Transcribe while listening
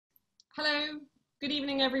Hello, good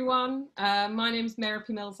evening, everyone. My name is Merope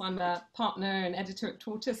Mills. I'm a partner and editor at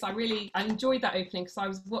Tortoise. I enjoyed that opening because I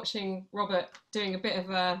was watching Robert doing a bit of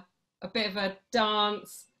a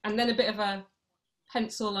dance and then a bit of a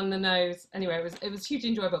pencil on the nose. Anyway, it was hugely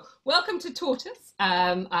enjoyable. Welcome to Tortoise.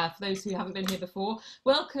 For those who haven't been here before,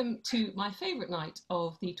 welcome to my favourite night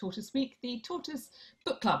of the Tortoise Week, the Tortoise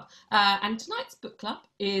Book Club. And tonight's book club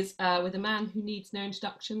is with a man who needs no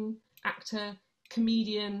introduction, actor,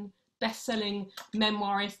 comedian, best-selling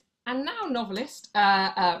memoirist and now novelist,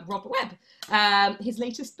 Robert Webb. His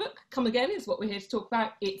latest book, Come Again, is what we're here to talk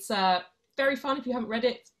about. It's very fun if you haven't read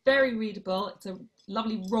it. It's very readable. It's a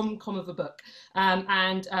lovely rom-com of a book.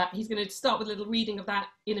 He's going to start with a little reading of that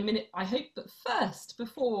in a minute, I hope. But first,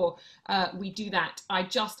 before we do that, I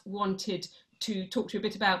just wanted to talk to you a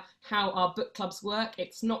bit about how our book clubs work.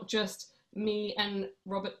 It's not just me and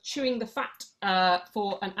Robert chewing the fat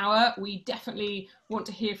for an hour. We definitely want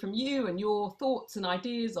to hear from you and your thoughts and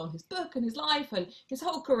ideas on his book and his life and his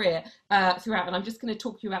whole career throughout. And I'm just going to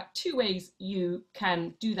talk to you about two ways you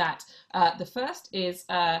can do that. The first is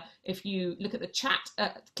if you look at the chat,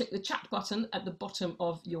 click the chat button at the bottom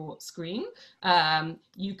of your screen.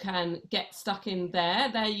 You can get stuck in there.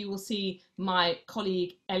 There you will see my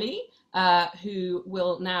colleague Ellie, who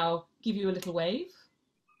will now give you a little wave.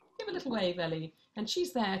 Give a little wave, Ellie, and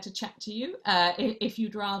she's there to chat to you if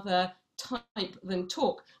you'd rather type than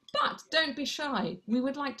talk. But don't be shy. We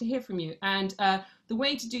would like to hear from you. And the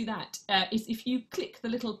way to do that is if you click the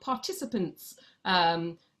little participants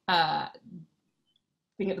thing at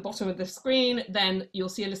the bottom of the screen, then you'll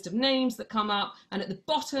see a list of names that come up. And at the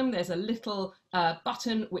bottom, there's a little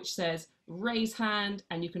button which says raise hand,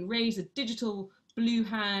 and you can raise a digital blue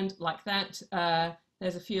hand like that.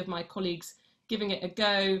 There's a few of my colleagues giving it a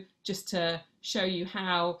go just to show you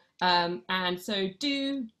how. And so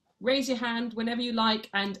do raise your hand whenever you like,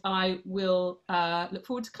 and I will look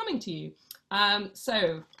forward to coming to you.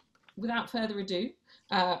 So without further ado,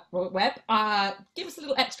 Robert Webb, give us a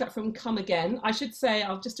little extract from Come Again. I should say,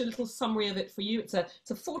 I'll just do a little summary of it for you.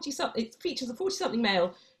 It features a 40-something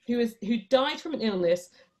male who died from an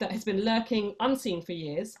illness that has been lurking unseen for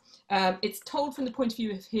years. It's told from the point of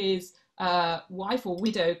view of his wife or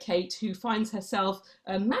widow, Kate, who finds herself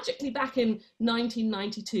magically back in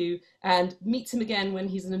 1992 and meets him again when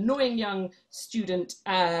he's an annoying young student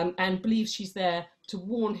and believes she's there to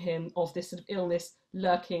warn him of this sort of illness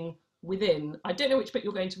lurking within. I don't know which bit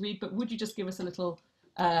you're going to read, but would you just give us a little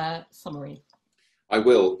summary? I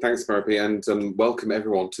will. Thanks, Merope, and welcome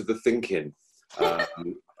everyone to the ThinkIn.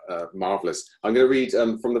 Marvellous. I'm going to read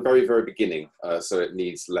from the very, very beginning, so it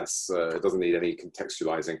needs less, it doesn't need any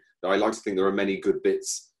contextualising. I like to think there are many good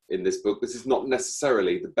bits in this book. This is not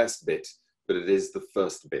necessarily the best bit, but it is the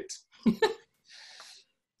first bit.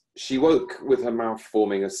 She woke with her mouth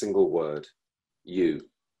forming a single word, you.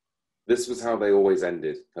 This was how they always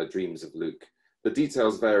ended, her dreams of Luke. The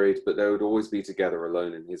details varied, but they would always be together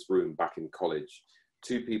alone in his room back in college.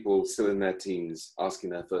 Two people still in their teens,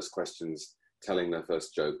 asking their first questions, telling their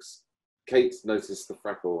first jokes. Kate noticed the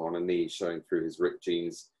freckle on a knee showing through his ripped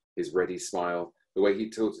jeans, his ready smile, the way he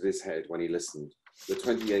tilted his head when he listened. The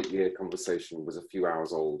 28-year conversation was a few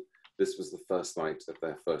hours old. This was the first night of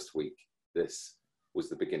their first week. This was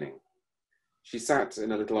the beginning. She sat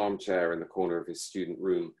in a little armchair in the corner of his student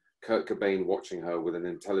room, Kurt Cobain watching her with an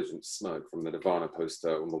intelligent smirk from the Nirvana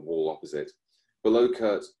poster on the wall opposite. Below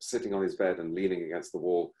Kurt, sitting on his bed and leaning against the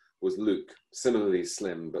wall, was Luke, similarly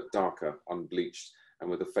slim but darker, unbleached,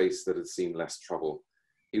 and with a face that had seen less trouble.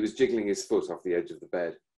 He was jiggling his foot off the edge of the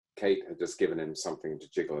bed. Kate had just given him something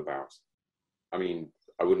to jiggle about. I mean,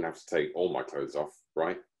 I wouldn't have to take all my clothes off,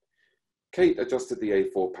 right? Kate adjusted the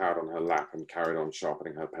A4 pad on her lap and carried on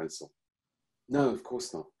sharpening her pencil. No, of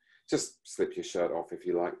course not. Just slip your shirt off if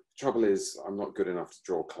you like. Trouble is, I'm not good enough to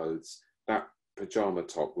draw clothes. That pajama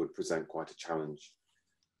top would present quite a challenge.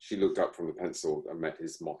 She looked up from the pencil and met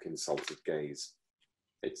his mock-insulted gaze.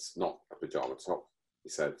 It's not a pajama top, he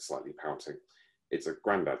said, slightly pouting. It's a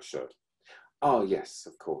granddad shirt. Oh, yes,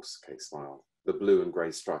 of course, Kate smiled. The blue and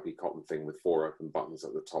grey stripy cotton thing with 4 open buttons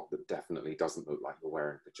at the top that definitely doesn't look like you're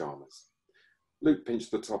wearing pyjamas. Luke pinched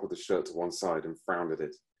the top of the shirt to one side and frowned at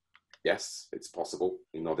it. Yes, it's possible,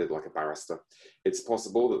 he nodded like a barrister. It's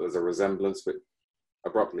possible that there's a resemblance, but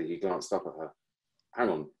abruptly he glanced up at her. Hang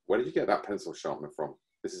on, where did you get that pencil sharpener from?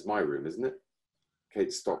 This is my room, isn't it?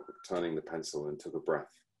 Kate stopped turning the pencil and took a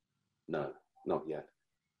breath. No, not yet.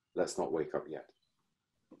 Let's not wake up yet.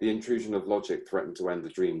 The intrusion of logic threatened to end the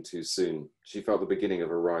dream too soon. She felt the beginning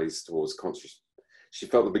of a rise towards consciousness,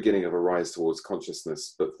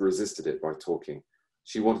 but resisted it by talking.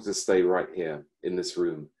 She wanted to stay right here, in this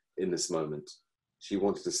room, in this moment. She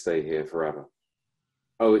wanted to stay here forever.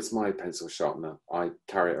 Oh, it's my pencil sharpener. I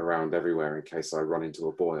carry it around everywhere in case I run into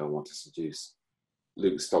a boy I want to seduce.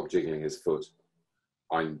 Luke stopped jiggling his foot.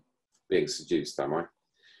 I'm being seduced, am I?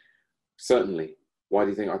 Certainly. Why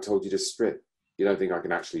do you think I told you to strip? You don't think I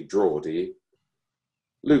can actually draw, do you?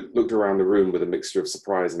 Luke looked around the room with a mixture of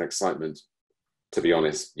surprise and excitement. To be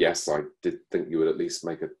honest, yes, I did think you would at least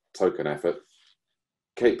make a token effort.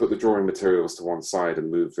 Kate put the drawing materials to one side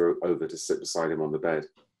and moved over to sit beside him on the bed.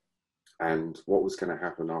 And what was going to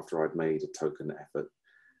happen after I'd made a token effort?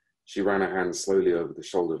 She ran her hand slowly over the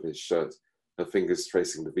shoulder of his shirt, her fingers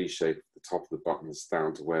tracing the V-shape at the top of the buttons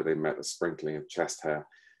down to where they met a sprinkling of chest hair.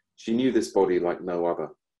 She knew this body like no other.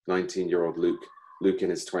 19-year-old Luke, Luke in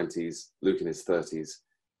his 20s, Luke in his 30s,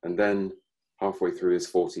 and then, halfway through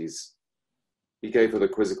his 40s, he gave her the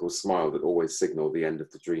quizzical smile that always signaled the end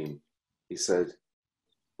of the dream. He said,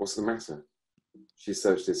 "What's the matter?" She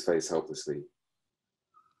searched his face helplessly.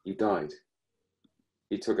 "You died."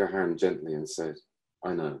 He took her hand gently and said,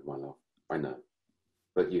 "I know, my love, I know.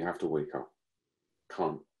 But you have to wake up."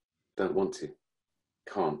 "Can't. Don't want to."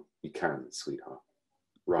 "Can't. You can, sweetheart.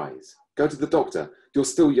 Rise. Go to the doctor. You're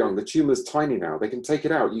still young. The tumour's tiny now. They can take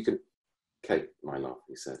it out. You can..." "Kate, my love,"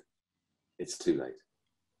 he said. "It's too late."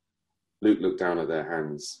 Luke looked down at their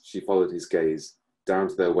hands. She followed his gaze, down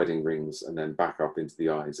to their wedding rings and then back up into the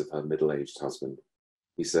eyes of her middle-aged husband.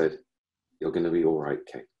 He said, "You're going to be all right,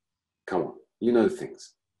 Kate. Come on, you know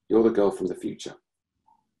things. You're the girl from the future."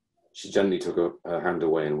 She gently took her hand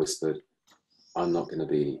away and whispered, "I'm not going to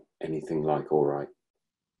be anything like all right.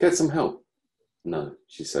 Get some help." "No,"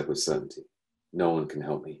 she said with certainty. "No one can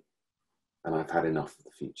help me. And I've had enough of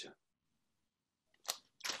the future."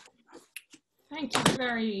 Thank you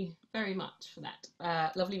very, very much for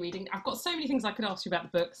that lovely reading. I've got so many things I could ask you about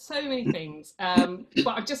the book, so many things. But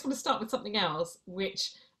I just want to start with something else,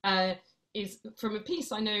 which is from a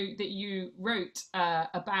piece I know that you wrote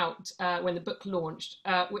about when the book launched,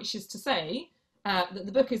 which is to say that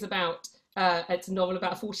the book is about, it's a novel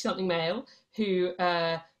about a 40-something male who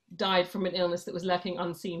died from an illness that was lurking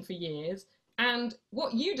unseen for years. And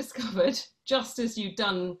what you discovered, just as you'd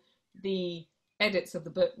done the edits of the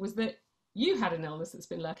book, was that you had an illness that's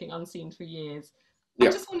been lurking unseen for years. Yeah.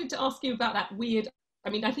 I just wanted to ask you about that weird, I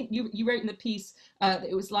mean, I think you wrote in the piece that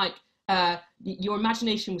it was like your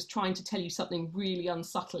imagination was trying to tell you something really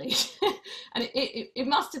unsubtly. And it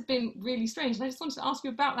must have been really strange. And I just wanted to ask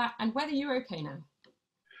you about that and whether you're okay now.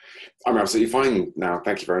 I'm absolutely fine now.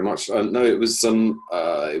 Thank you very much. No, it was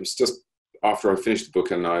just after I finished the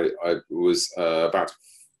book and I was about to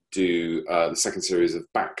do the second series of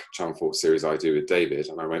Back, Channel 4 series I do with David,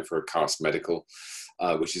 and I went for a cast medical,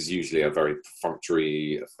 which is usually a very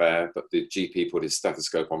perfunctory affair, but the GP put his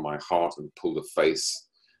stethoscope on my heart and pulled a face,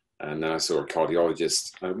 and then I saw a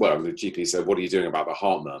cardiologist. Well, the GP said, "What are you doing about the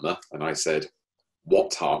heart murmur?" And I said,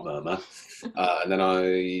 "What heart murmur?" And then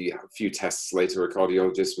a few tests later, a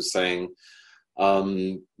cardiologist was saying,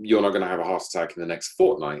 "You're not going to have a heart attack in the next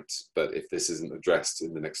fortnight, but if this isn't addressed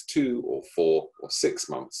in the next 2 or 4 or 6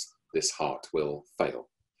 months, this heart will fail."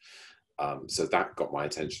 So that got my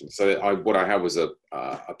attention. So what I had was a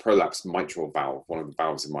prolapsed mitral valve, one of the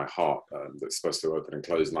valves in my heart that's supposed to open and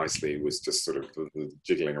close nicely, was just sort of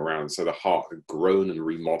jiggling around. So the heart had grown and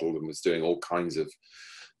remodeled and was doing all kinds of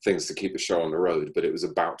things to keep the show on the road, but it was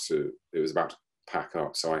about to pack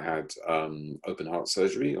up. So I had open heart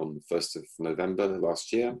surgery on the 1st of November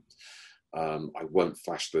last year. I won't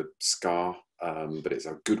flash the scar, but it's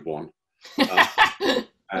a good one.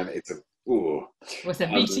 And it's a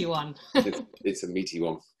meaty one. It's a meaty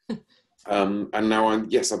one. And now I've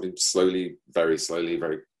been slowly, very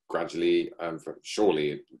gradually,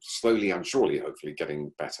 slowly and surely, hopefully getting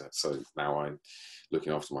better. So now I'm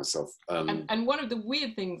looking after myself. And one of the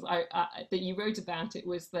weird things that you wrote about it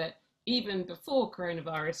was that even before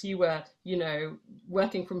coronavirus, you were,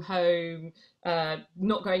 working from home,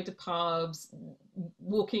 not going to pubs,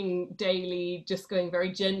 walking daily, just going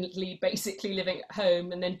very gently, basically living at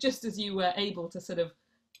home. And then just as you were able to sort of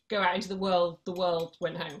go out into the world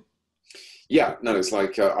went home. Yeah, no, it's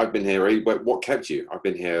like, I've been here, what kept you? I've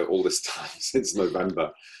been here all this time since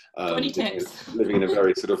November. Living in a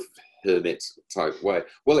very sort of hermit type way.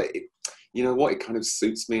 Well, you know what? It kind of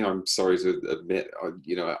suits me. I'm sorry to admit,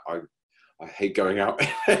 I hate going out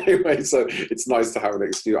anyway. So it's nice to have an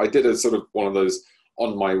excuse. I did a sort of one of those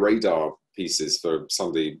on my radar pieces for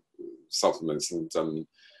Sunday supplements, and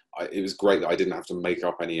it was great that I didn't have to make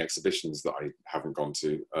up any exhibitions that I haven't gone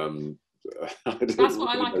to. That's what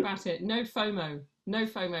I like about it. No FOMO.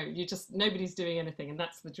 Nobody's doing anything, and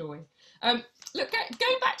that's the joy. Look,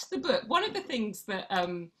 going back to the book, one of the things that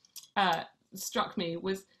struck me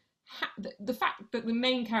was the fact that the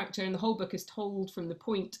main character in the whole book is told from the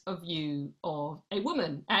point of view of a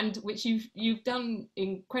woman, and which you've done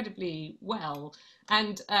incredibly well.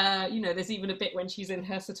 And you know, there's even a bit when she's in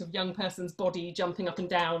her sort of young person's body, jumping up and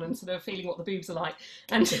down and sort of feeling what the boobs are like.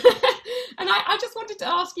 And and I just wanted to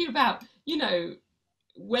ask you about, you know,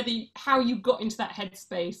 how you got into that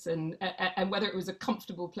headspace, and whether it was a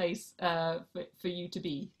comfortable place for you to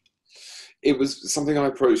be. It was something I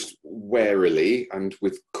approached warily and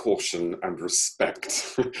with caution and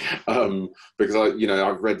respect, because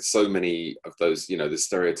I've read so many of those, you know, the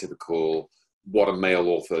stereotypical what a male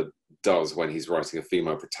author does when he's writing a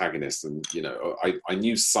female protagonist, and you know, I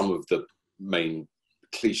knew some of the main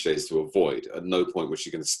cliches to avoid. At no point was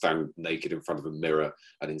she going to stand naked in front of a mirror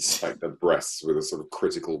and inspect her breasts with a sort of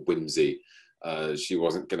critical whimsy. She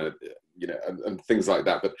wasn't going to, you know, and things like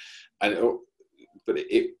that. But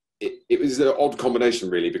it was an odd combination,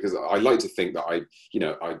 really, because I like to think that I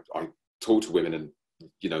talk to women, and,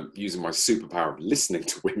 you know, using my superpower of listening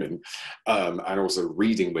to women, and also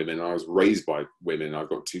reading women. I was raised by women. I've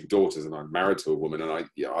got 2 daughters, and I'm married to a woman. And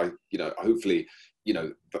hopefully, you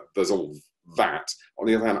know, there's all that. On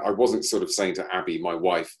the other hand, I wasn't sort of saying to Abby, my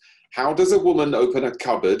wife, how does a woman open a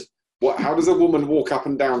cupboard? How does a woman walk up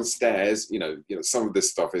and down stairs? You know, some of this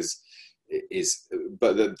stuff is,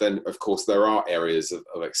 but then of course there are areas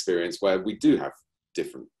of experience where we do have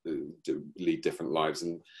lead different lives,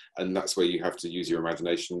 and that's where you have to use your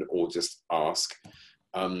imagination or just ask.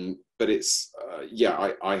 But it's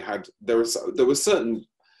there were certain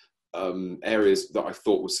areas that I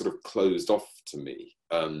thought were sort of closed off to me,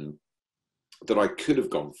 that I could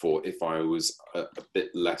have gone for if I was a bit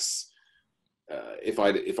less. If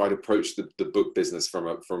I'd approached the book business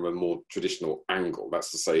from a more traditional angle,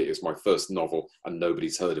 that's to say, it's my first novel and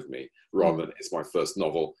nobody's heard of me, rather than it's my first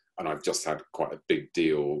novel and I've just had quite a big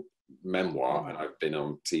deal memoir and I've been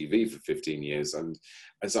on TV for 15 years, and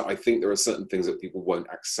so I think there are certain things that people won't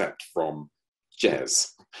accept from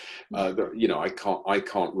Jez. You know, I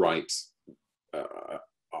can't write.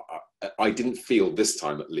 I didn't feel this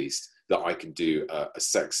time, at least, that I could do a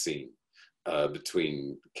sex scene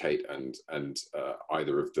between Kate and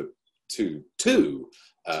either of the two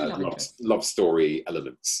love story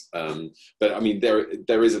elements. But I mean, there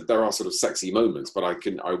are sort of sexy moments, but I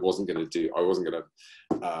wasn't going to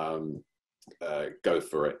go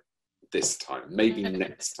for it this time. Maybe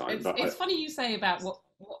next time. It's funny you say about what.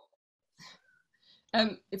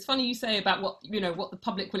 It's funny you say about what the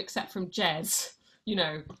public will accept from Jez. You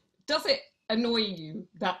know, does it annoy you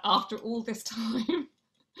that after all this time?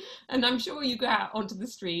 And I'm sure you go out onto the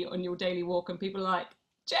street on your daily walk and people are like,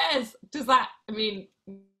 Jez,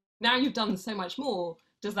 now you've done so much more,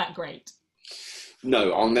 does that grate?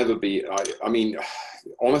 No, I'll never be, I mean,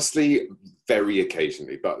 honestly, very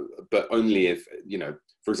occasionally, but only if, you know,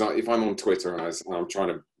 for example, if I'm on Twitter and I'm trying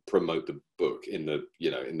to promote the book in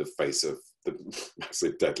the face of the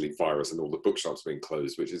massive deadly virus and all the bookshops being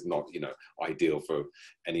closed, which is not, you know, ideal for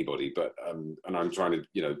anybody, but, and I'm trying to,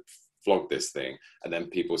 you know, flog this thing, and then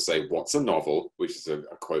people say, what's a novel, which is a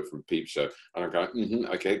quote from Peep Show, and I go,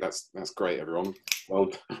 okay, that's great, everyone, well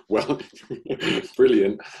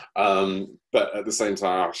brilliant, but at the same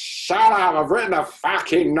time, shut up, I've written a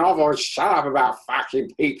fucking novel, shut up about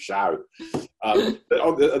fucking Peep Show. But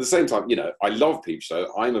at the same time, you know, I love Peep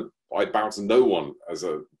Show. I bow to no one as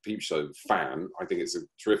a Peep Show fan. I think it's a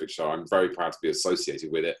terrific show. I'm very proud to be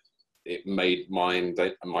associated with it. It made mine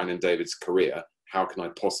and David's career. How can I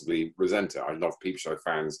possibly resent it? I love Peep Show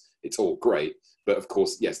fans. It's all great. But of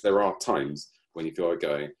course, yes, there are times when you feel like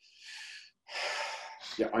going,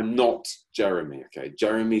 yeah, I'm not Jeremy, okay?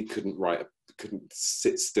 Jeremy couldn't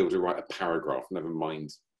sit still to write a paragraph, never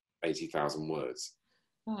mind 80,000 words.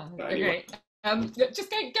 Oh, anyway. Okay.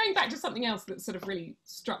 Just going back to something else that sort of really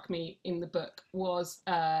struck me in the book was,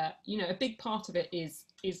 you know, a big part of it is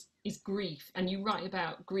grief. And you write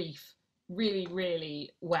about grief really, really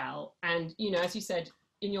well. And, you know, as you said,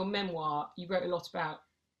 in your memoir, you wrote a lot about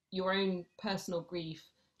your own personal grief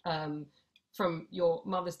from your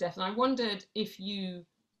mother's death. And I wondered if you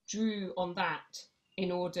drew on that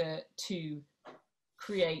in order to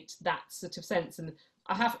create that sort of sense. And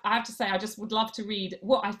I have to say, I just would love to read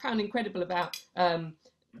what I found incredible about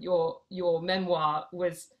your memoir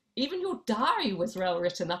was even your diary was well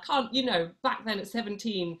written. I can't, you know, back then at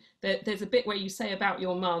 17, there's a bit where you say about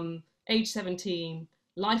your mum, age 17,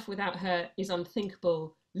 life without her is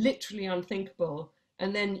unthinkable, literally unthinkable.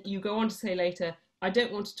 And then you go on to say later, I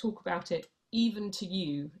don't want to talk about it, even to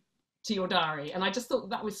you, to your diary. And I just thought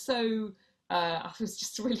that was so, it was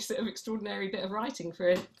just a really sort of extraordinary bit of writing for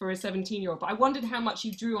a 17-year-old. But I wondered how much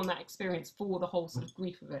you drew on that experience for the whole sort of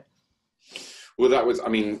grief of it. Well, that was, I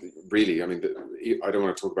mean, really, I mean, I don't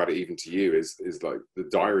want to talk about it even to you, is like the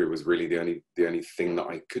diary was really the only thing that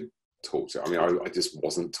I could talk to. I mean, I just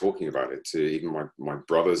wasn't talking about it to even my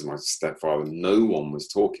brothers, my stepfather. No one was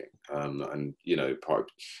talking. And, you know, part of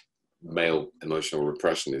male emotional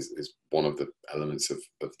repression is one of the elements of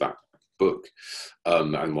that book,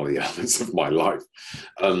 and one of the elements of my life.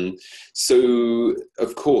 So,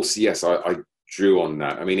 of course, yes, I drew on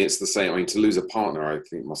that. I mean, it's the same. I mean, to lose a partner, I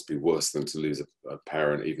think must be worse than to lose a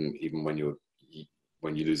parent, even when you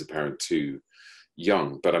lose a parent too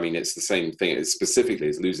young. But I mean, it's the same thing. It's specifically,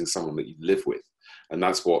 it's losing someone that you live with, and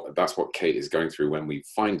that's what Kate is going through when we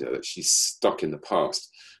find her. That she's stuck in the past,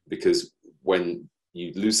 because when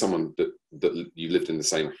you lose someone that you lived in the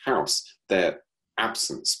same house, their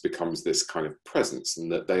absence becomes this kind of presence, and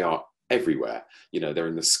that they are everywhere. You know, they're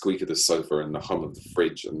in the squeak of the sofa and the hum of the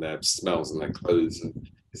fridge and their smells and their clothes, and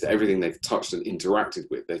it's everything they've touched and interacted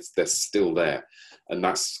with. They're still there. And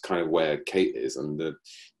that's kind of where Kate is. And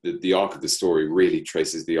the arc of the story really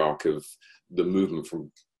traces the arc of the movement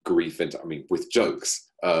from grief into, I mean, with jokes,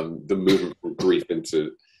 the movement from grief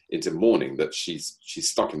into mourning, that she's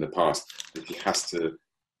stuck in the past, that she has to,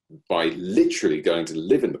 by literally going to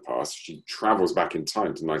live in the past, she travels back in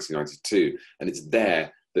time to 1992, and it's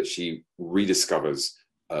there that she rediscovers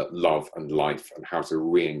love and life and how to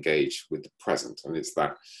re-engage with the present. And it's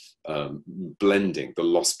that blending the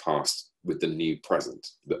lost past with the new present,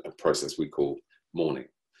 a process we call mourning.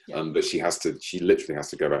 Yeah. But she literally has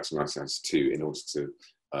to go back to 1992 in order to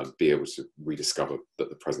be able to rediscover that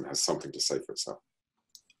the present has something to say for itself.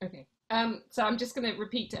 Okay. So I'm just going to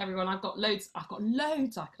repeat to everyone, I've got loads I could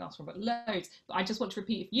ask for, but loads. But I just want to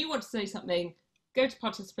repeat, if you want to say something, go to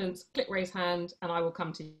participants, click raise hand, and I will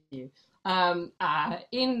come to you.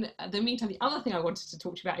 In the meantime, the other thing I wanted to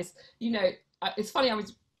talk to you about is, you know, it's funny, I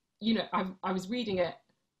was reading it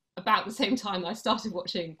about the same time that I started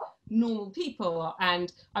watching Normal People,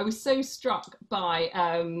 and I was so struck by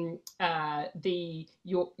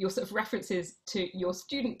your sort of references to your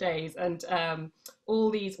student days, and all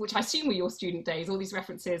these, which I assume were your student days, all these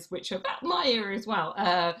references which are about my era as well.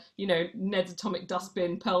 You know, Ned's Atomic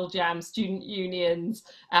Dustbin, Pearl Jam, student unions.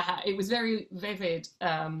 It was very vivid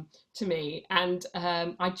to me, and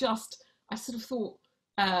I sort of thought,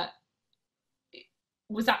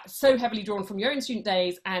 was that so heavily drawn from your own student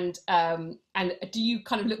days, and do you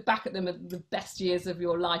kind of look back at them as the best years of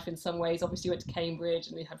your life in some ways? Obviously you went to Cambridge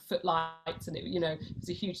and you had footlights, and it was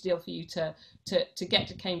a huge deal for you to get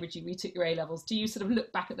to Cambridge. You retook your A-levels. Do you sort of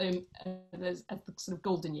look back at them as the sort of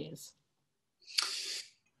golden years?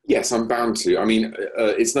 Yes, I'm bound to. I mean,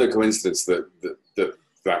 it's no coincidence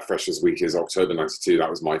that Freshers Week is October 92. That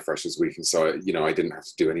was my Freshers Week. And so, you know, I didn't have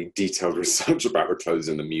to do any detailed research about the clothes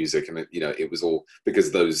and the music. And, it was all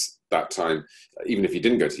because that time, even if you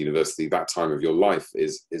didn't go to university, that time of your life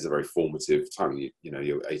is a very formative time.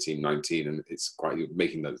 You're 18, 19, and you're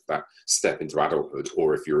making that step into adulthood.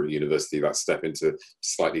 Or if you're at university, that step into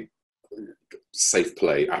slightly safe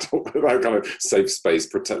play, adulthood, that kind of safe space,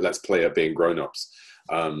 let's play at being grown-ups.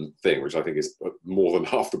 Thing, which I think is more than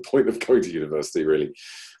half the point of going to university, really.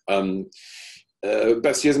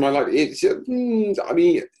 Best years of my life. I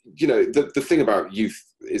mean, the thing about youth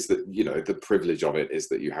is that, the privilege of it is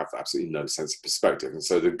that you have absolutely no sense of perspective. And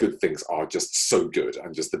so the good things are just so good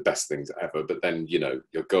and just the best things ever. But then, your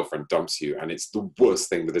girlfriend dumps you and it's the worst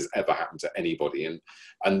thing that has ever happened to anybody.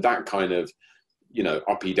 And that kind of,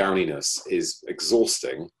 uppy downiness is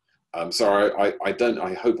exhausting. So I don't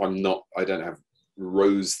have a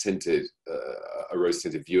rose-tinted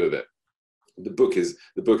view of it. The book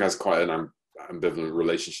has quite an ambivalent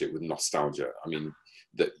relationship with nostalgia. I mean,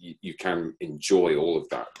 that you can enjoy all of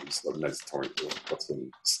that sort of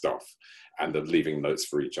Mediterranean stuff, and the leaving notes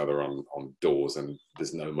for each other on doors, and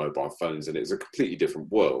there's no mobile phones, and it's a completely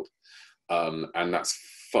different world, and that's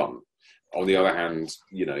fun. On the other hand,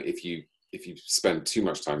 if you spend too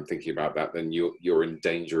much time thinking about that, then you're in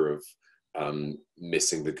danger of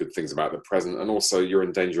missing the good things about the present, and also you're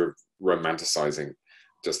in danger of romanticizing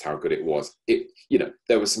just how good it was.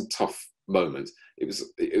 There were some tough moments.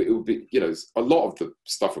 It would be, a lot of the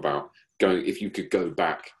stuff about going, if you could go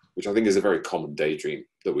back, which I think is a very common daydream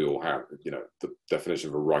that we all have. The definition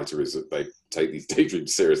of a writer is that they take these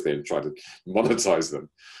daydreams seriously and try to monetize them,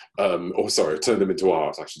 turn them into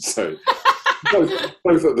art, I should say.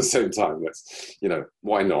 both at the same time. That's,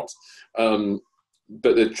 why not?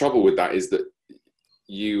 But the trouble with that is that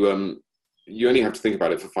you only have to think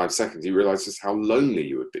about it for 5 seconds. You realize just how lonely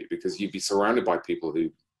you would be, because you'd be surrounded by people who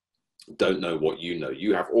don't know what you know.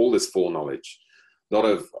 You have all this foreknowledge, not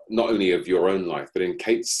only of your own life, but in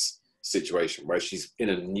Kate's situation where she's in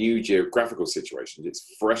a new geographical situation.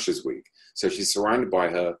 It's fresh as week. So she's surrounded by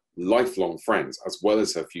her lifelong friends as well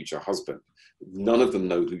as her future husband. None of them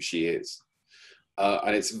know who she is.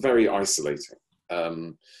 And it's very isolating.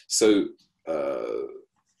 So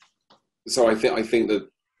I think that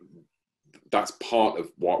that's part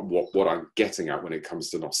of what I'm getting at when it comes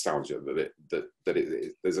to nostalgia,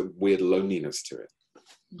 there's a weird loneliness to it.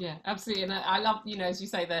 Yeah, absolutely. And I love, as you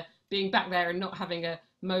say, the being back there and not having a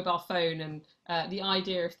mobile phone, and the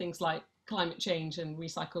idea of things like climate change and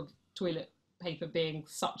recycled toilet paper being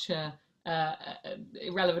such a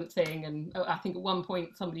irrelevant thing. And I think at one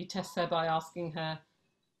point somebody tests her by asking her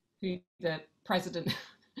who the president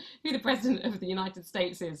of the United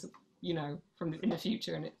States is, in the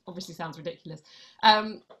future, and it obviously sounds ridiculous.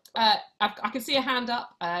 I can see a hand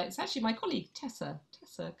up. It's actually my colleague Tessa.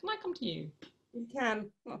 Tessa, can I come to you? You can.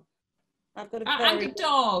 Oh, I've got and a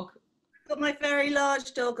dog. I've got my very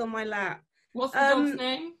large dog on my lap. What's the dog's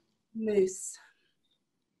name? Moose.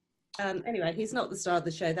 Anyway, he's not the star of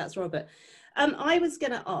the show. That's Robert. I was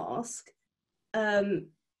going to ask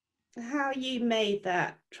how you made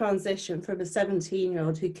that transition from a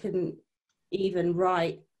 17-year-old who couldn't even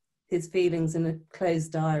write his feelings in a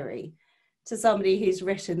closed diary to somebody who's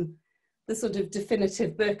written the sort of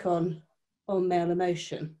definitive book on male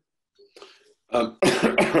emotion. Well,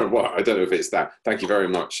 I don't know if it's that. Thank you very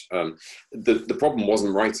much. The problem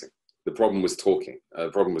wasn't writing. The problem was talking. The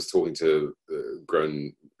problem was talking to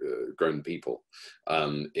grown people.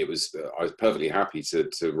 I was perfectly happy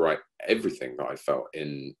to write everything that I felt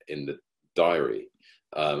in the diary.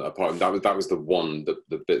 Apart from that was the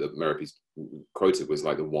bit that Merope quoted was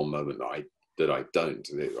like the one moment that I don't.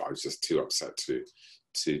 I was just too upset to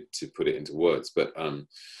put it into words. But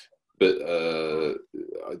the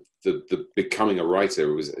becoming a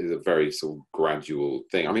writer is a very sort of gradual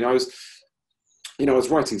thing. I mean, I was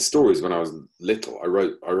writing stories when I was little. I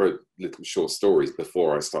wrote little short stories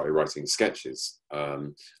before I started writing sketches.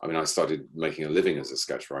 I started making a living as a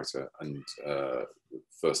sketch writer, and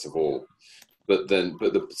first of all, but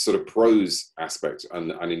the sort of prose aspect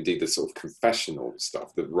and indeed the sort of confessional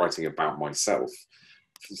stuff, the writing about myself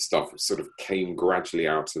stuff sort of came gradually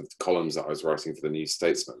out of columns that I was writing for the New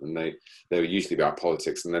Statesman, and they were usually about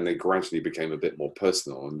politics, and then they gradually became a bit more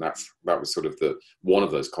personal, and that was sort of one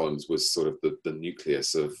of those columns was sort of the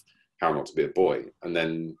nucleus of How Not to Be a Boy, and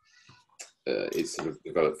then it sort of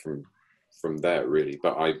developed from there really.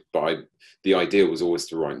 But the idea was always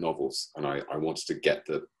to write novels, and I wanted to get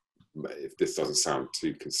if this doesn't sound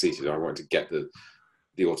too conceited, I wanted to get the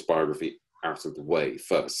autobiography out of the way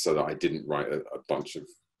first, so that I didn't write a bunch of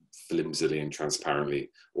flimsily and transparently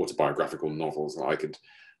autobiographical novels. I could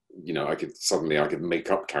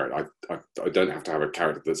make up character. I don't have to have a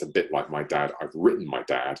character that's a bit like my dad. I've written my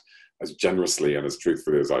dad as generously and as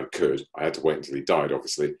truthfully as I could. I had to wait until he died,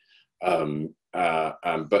 obviously.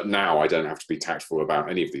 But now I don't have to be tactful about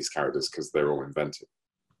any of these characters because they're all invented.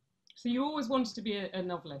 So you always wanted to be a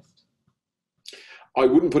novelist? I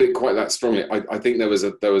wouldn't put it quite that strongly. I think there was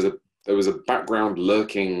a background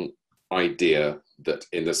lurking idea that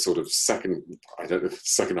in the sort of second half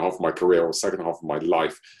of my career or second half of my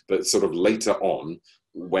life, but sort of later on,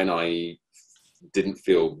 when I didn't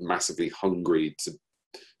feel massively hungry to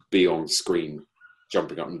be on screen,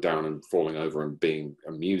 jumping up and down and falling over and being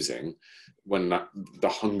amusing, when the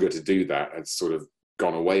hunger to do that had sort of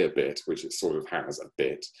gone away a bit, which it sort of has a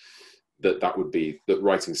bit, that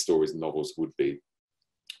writing stories and novels would be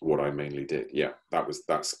what I mainly did. Yeah, that's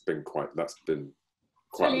been quite. It's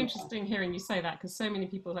really interesting hearing you say that, because so many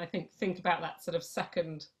people, I think about that sort of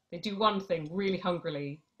second. They do one thing really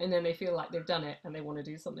hungrily, and then they feel like they've done it, and they want to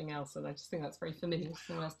do something else. And I just think that's very familiar.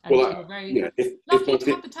 Lucky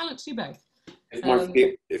to have the talent to do both.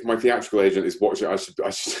 If my theatrical agent is watching, I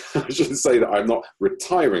should say that I'm not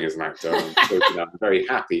retiring as an actor. I'm very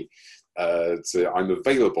happy. I'm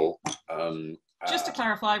available. Just to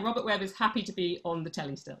clarify, Robert Webb is happy to be on the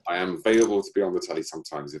telly still. I am available to be on the telly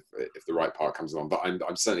sometimes if the right part comes along, but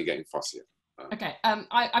I'm certainly getting fussier. Okay,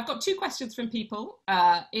 I've got two questions from people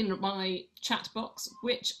in my chat box,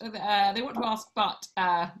 which they want to ask, but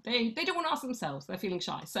they don't want to ask themselves. They're feeling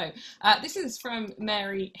shy. So this is from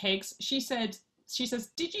Mary Higgs. She says,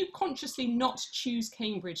 did you consciously not choose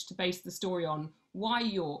Cambridge to base the story on? Why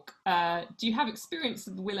York? Do you have experience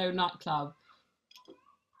of the Willow nightclub?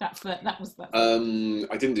 That was that.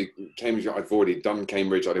 I didn't do Cambridge. I've already done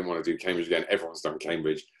Cambridge. I didn't want to do Cambridge again. Everyone's done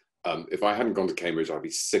Cambridge. If I hadn't gone to Cambridge, I'd be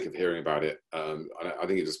sick of hearing about it. I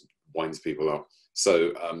think it just winds people up.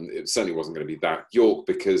 So it certainly wasn't going to be that. York,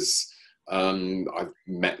 because I've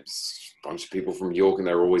met a bunch of people from York, and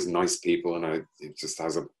they're always nice people, and it just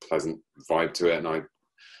has a pleasant vibe to it. And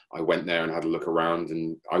I went there and had a look around,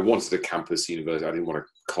 and I wanted a campus university. I didn't want a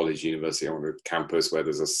college university. I wanted a campus where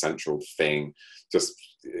there's a central thing, just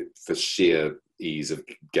for sheer ease of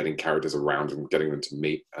getting characters around and getting them to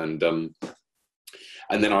meet. And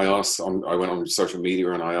then I went on social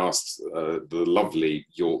media and I asked the lovely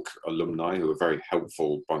York alumni, who were a very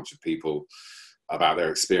helpful bunch of people, about their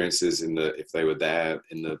experiences if they were there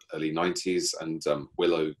in the early 90s. And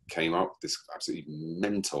Willow came up, this absolutely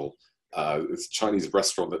mental this Chinese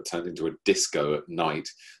restaurant that turned into a disco at night.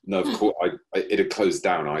 No, of course, it had closed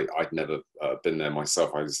down. I'd never been there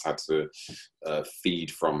myself. I just had to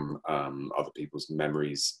feed from other people's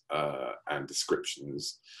memories and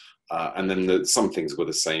descriptions. And then some things were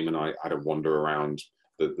the same, and I had a wander around.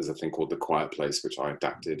 There's a thing called The Quiet Place, which I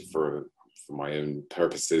adapted for my own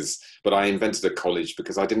purposes. But I invented a college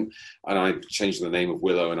because I changed the name of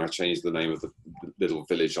Willow, and I changed the name of the little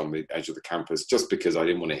village on the edge of the campus, just because I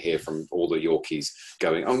didn't want to hear from all the Yorkies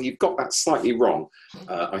going, "Oh, you've got that slightly wrong."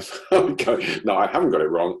 I'm going, "No, I haven't got it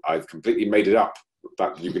wrong. I've completely made it up."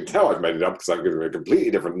 That you can tell I've made it up because I've given it a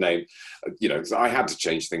completely different name. So I had to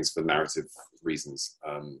change things for narrative reasons.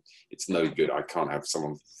 It's no good. I can't have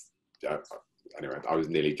someone. Anyway, I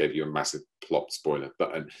nearly gave you a massive plot spoiler,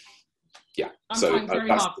 but yeah. I'm trying very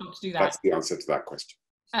hard not to do that. That's the answer to that question.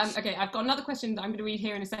 Okay, I've got another question that I'm going to read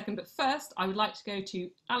here in a second, but first I would like to go to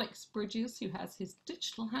Alex Bridges, who has his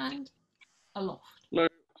digital hand aloft. Hello.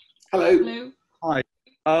 Hello. Hello. Hi.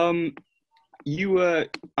 You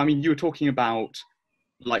were talking about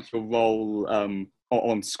like your role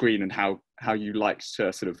on screen and how you liked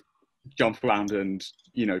to sort of jump around and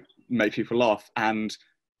make people laugh. And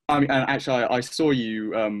actually I saw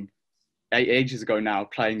you ages ago now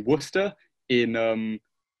playing Worcester in an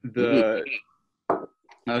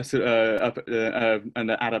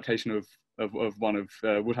adaptation of one of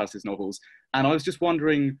Woodhouse's novels. And I was just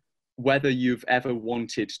wondering whether you've ever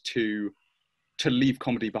wanted to leave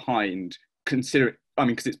comedy behind, because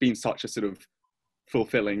it's been such a sort of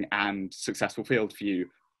fulfilling and successful field for you,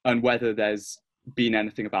 and whether there's been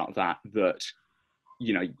anything about that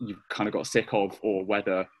you've kind of got sick of, or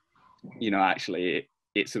whether actually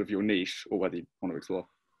it's sort of your niche, or whether you want to explore.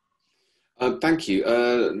 Thank you.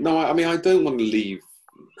 No, I don't want to leave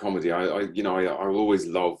comedy. I will always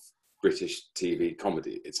love British TV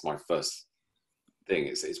comedy. It's my first thing.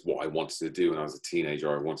 It's what I wanted to do when I was a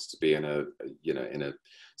teenager. I wanted to be in a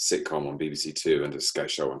sitcom on BBC Two and a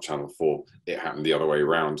sketch show on Channel 4. It happened the other way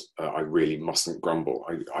around. I really mustn't grumble.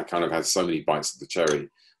 I kind of had so many bites of the cherry,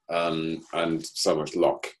 and so much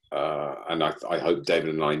luck. And I hope David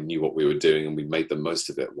and I knew what we were doing, and we made the most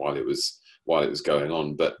of it while it was going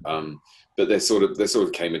on. But there sort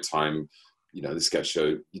of came a time, the sketch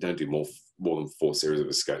show, you don't do more than 4 series of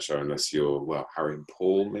a sketch show unless you're, Harry and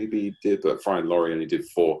Paul maybe did, but Fry and Laurie only did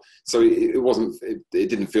 4. So it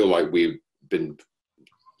didn't feel like we'd been,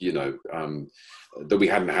 that we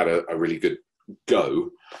hadn't had a really good go.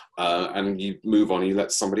 And you move on, you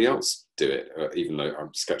let somebody else do it, even though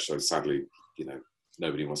sketch shows, sadly,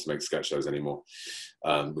 nobody wants to make sketch shows anymore,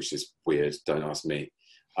 which is weird, don't ask me.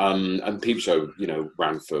 And Peep Show,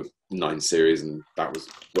 ran for 9 series, and that was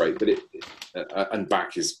great. But and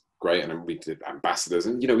Back is great, and we did Ambassadors,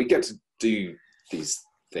 and we get to do these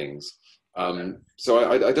things.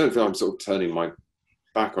 So I don't feel I'm sort of turning my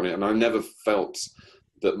back on it, and I never felt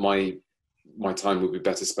that my time would be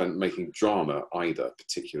better spent making drama either.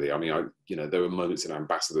 Particularly, there were moments in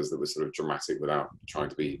Ambassadors that were sort of dramatic without trying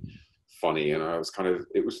to be funny, and I was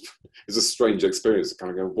it was a strange experience to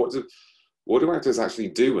kind of go, what do actors actually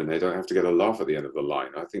do when they don't have to get a laugh at the end of the line?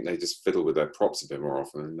 I think they just fiddle with their props a bit more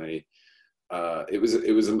often, and it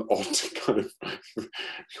was an odd kind of,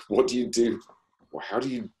 what do you do? Well, how do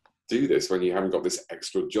you do this when you haven't got this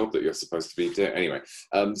extra job that you're supposed to be doing? Anyway,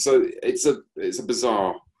 so it's a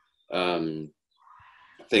bizarre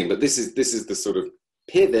thing, but this is the sort of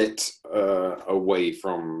pivot away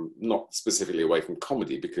from, not specifically away from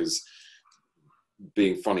comedy, because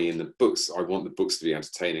being funny in the books, I want the books to be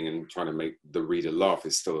entertaining, and trying to make the reader laugh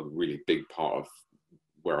is still a really big part of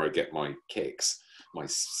where I get my kicks, my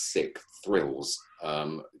sick thrills.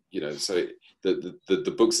 So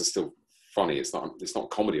the books are still funny. It's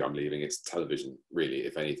not comedy I'm leaving, it's television, really,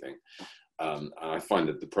 if anything. And I find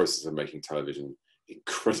that the process of making television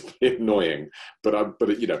incredibly annoying, but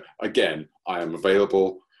again, I am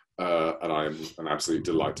available, and I am an absolute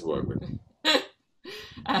delight to work with.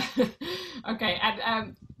 Okay,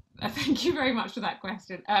 and thank you very much for that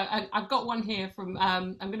question. And I've got one here from,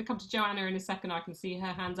 I'm going to come to Joanna in a second. I can see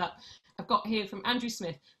her hands up. I've got here from Andrew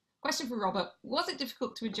Smith. Question for Robert. Was it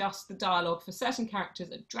difficult to adjust the dialogue for certain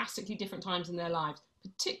characters at drastically different times in their lives,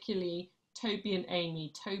 particularly Toby and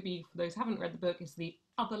Amy? Toby, for those who haven't read the book, is the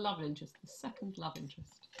other love interest, the second love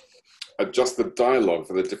interest? Adjust the dialogue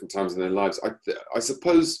for the different times in their lives. I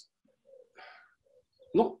suppose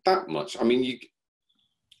not that much. I mean,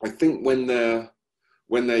 I think when they're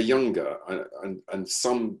younger, and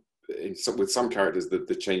with some characters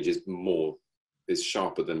the change is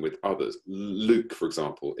sharper than with others. Luke, for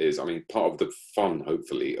example, is, I mean, part of the fun,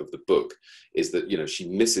 hopefully, of the book is that, you know, she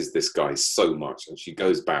misses this guy so much, and she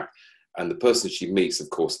goes back, and the person she meets, of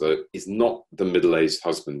course, though, is not the middle-aged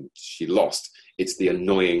husband she lost. It's the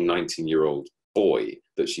annoying 19-year-old boy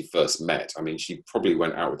that she first met. I mean, she probably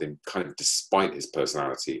went out with him kind of despite his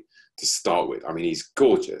personality to start with. I mean, he's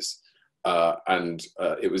gorgeous. And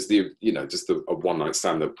it was just a one-night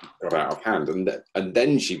stand that got out of hand, and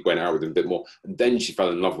then she went out with him a bit more, and then she fell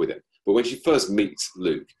in love with him. But when she first meets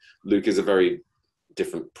Luke is a very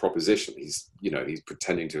different proposition. He's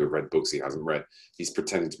pretending to have read books he hasn't read. He's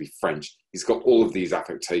pretending to be French. He's got all of these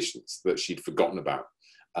affectations that she'd forgotten about,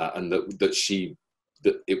 and that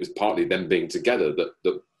it was partly them being together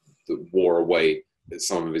that wore away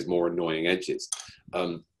some of his more annoying edges.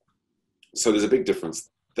 So there's a big difference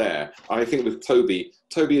there. I think with Toby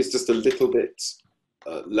is just a little bit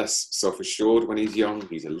less self-assured when he's young.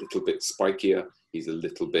 He's a little bit spikier. He's a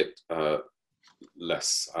little bit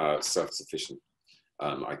less self-sufficient.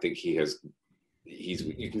 I think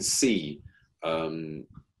you can see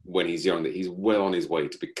when he's young that he's well on his way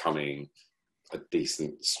to becoming a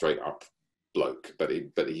decent, straight-up bloke. But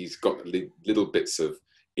he's got little bits of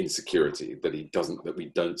insecurity that we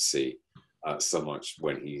don't see so much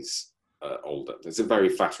when he's older. It's a very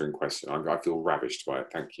flattering question. I feel ravished by it.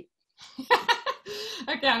 Thank you.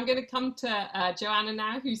 Okay, I'm going to come to Joanna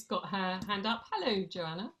now, who's got her hand up. Hello,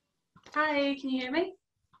 Joanna. Hi, can you hear me?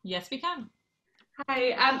 Yes, we can.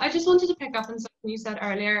 Hi, I just wanted to pick up on something you said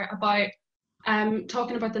earlier about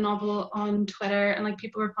talking about the novel on Twitter and like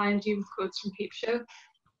people replying to you with quotes from Peep Show.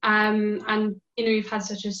 And you know, you've had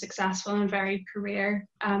such a successful and varied career,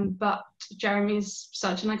 but Jeremy's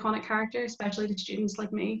such an iconic character, especially to students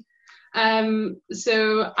like me.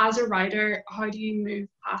 So as a writer, how do you move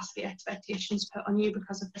past the expectations put on you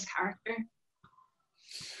because of this character?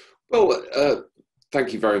 Well,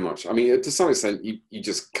 thank you very much. I mean, to some extent, you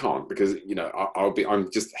just can't, because, you know, I'm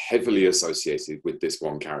just heavily associated with this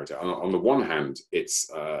one character. On the one hand, it's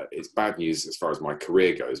bad news as far as my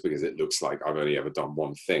career goes, because it looks like I've only ever done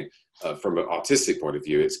one thing. From an artistic point of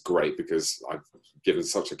view, it's great because I've given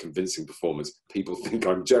such a convincing performance. People think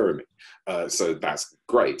I'm Jeremy, so that's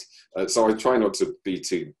great. So I try not to be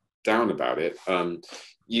too down about it. I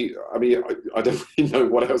don't really know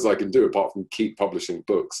what else I can do apart from keep publishing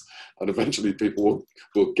books, and eventually people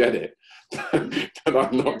will get it that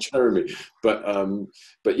I'm not Jeremy. But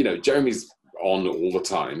you know, Jeremy's on all the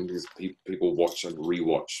time because people watch and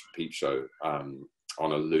rewatch Peep Show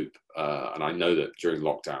on a loop, and I know that during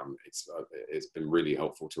lockdown it's been really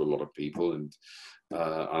helpful to a lot of people. And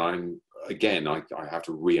I have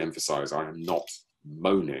to re-emphasize, I am not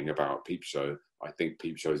moaning about Peep Show. I think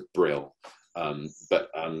Peep Show is brill.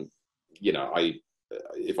 You know,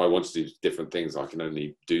 if I want to do different things, I can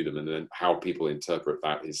only do them, and then how people interpret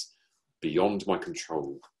that is beyond my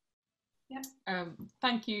control. Yeah.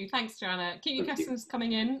 Thank you. Thanks, Joanna. Keep your questions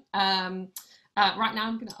coming in. Right now,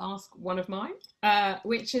 I'm going to ask one of mine,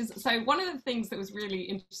 which is, so one of the things that was really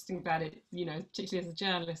interesting about it, you know, particularly as a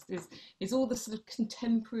journalist, is all the sort of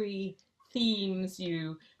contemporary themes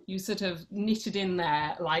you sort of knitted in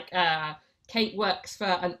there, like Kate works for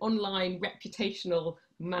an online reputational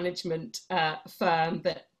management firm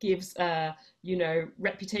that gives, you know,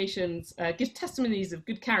 reputations, gives testimonies of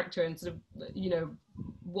good character and sort of, you know,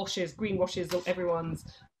 greenwashes of everyone's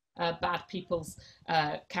bad people's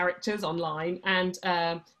characters online. And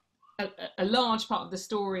a large part of the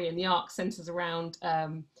story and the arc centers around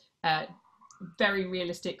very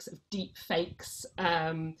realistic sort of deep fakes,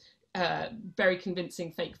 very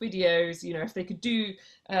convincing fake videos. You know, if they could do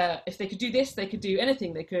this, they could do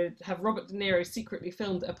anything. They could have Robert De Niro secretly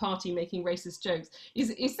filmed at a party making racist jokes.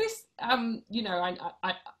 Is this you know,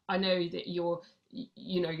 I know that you're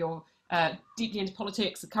deeply into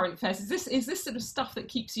politics, current affairs. Is this sort of stuff that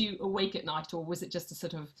keeps you awake at night, or was it just a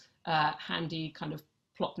sort of handy kind of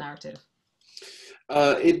plot narrative?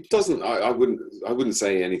 It doesn't. I wouldn't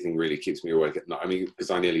say anything really keeps me awake at night. I mean, because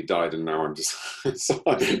I nearly died, and now I'm just so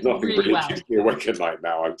nothing really keeps me awake at night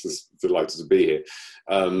now. I'm just delighted to be here.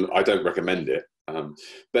 I don't recommend it,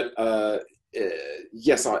 but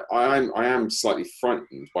yes, I am slightly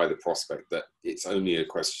frightened by the prospect that it's only a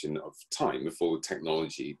question of time before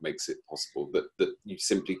technology makes it possible that you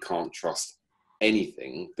simply can't trust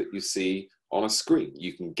anything that you see on a screen.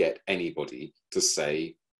 You can get anybody to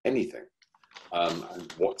say anything.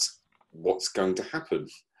 And what's what's going to happen.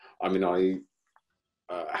 I mean,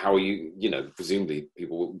 how are you, presumably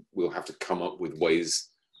people will have to come up with ways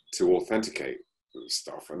to authenticate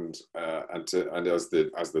stuff, and as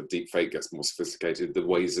the deep fake gets more sophisticated, the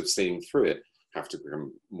ways of seeing through it have to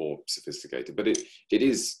become more sophisticated. But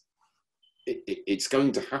it's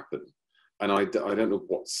going to happen, and I don't know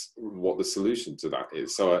what the solution to that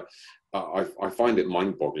is. So I find it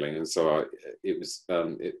mind-boggling, and so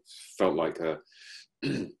it felt like a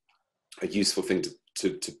useful thing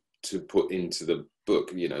to put into the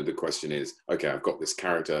book. The question is, okay, I've got this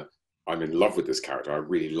character. I'm in love with this character. I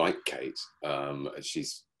really like Kate.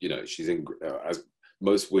 She's in, as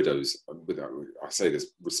most widows, I say this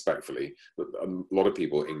respectfully, but a lot of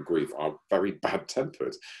people in grief are very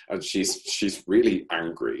bad-tempered, and she's really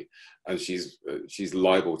angry, and she's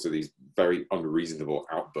liable to these very unreasonable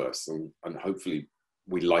outbursts, and hopefully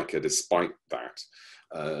we like her despite that.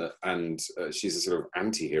 And she's a sort of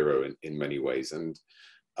anti-hero in many ways, and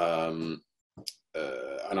I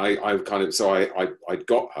kind of, so I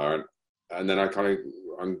got her, and then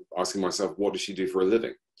I'm asking myself, what does she do for a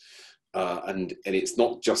living? And it's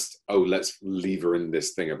not just, oh, let's leave her in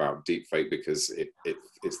this thing about deepfake because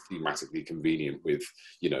it's thematically convenient with,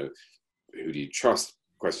 who do you trust?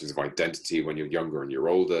 Questions of identity when you're younger and you're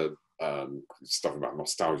older, stuff about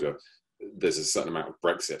nostalgia. There's a certain amount of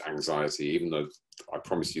Brexit anxiety, even though I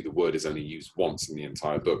promise you the word is only used once in the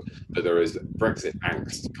entire book, but there is Brexit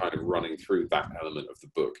angst kind of running through that element of the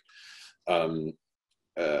book.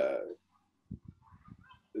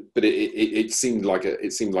 But it seemed like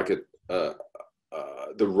the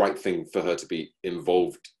right thing for her to be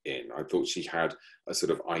involved in. I thought she had a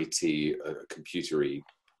sort of IT, computery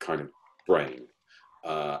kind of brain,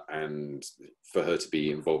 and for her to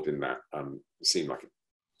be involved in that seemed like a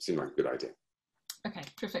good idea. Okay,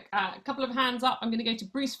 terrific. A couple of hands up. I'm going to go to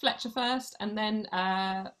Bruce Fletcher first, and then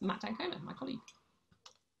Matt Dancona, my colleague.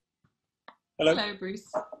 Hello. Hello, Bruce.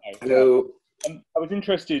 Hello. I was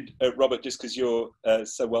interested, Robert, just because you're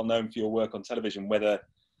so well known for your work on television, whether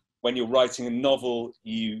when you're writing a novel,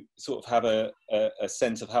 you sort of have a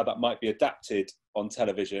sense of how that might be adapted on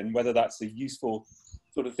television, whether that's a useful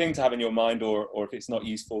sort of thing to have in your mind, or if it's not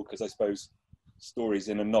useful, because I suppose stories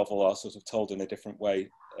in a novel are sort of told in a different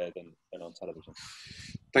way than on television.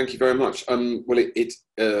 Thank you very much. Well,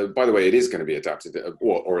 by the way, it is going to be adapted,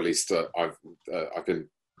 or at least I've been.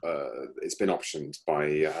 It's been optioned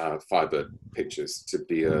by Firebird Pictures to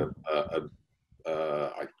be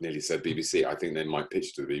I nearly said BBC. I think they might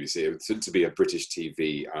pitch to the BBC to be a British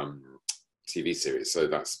TV series. So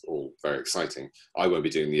that's all very exciting. I won't be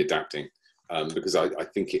doing the adapting because I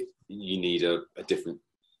think you need a different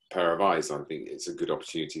pair of eyes. I think it's a good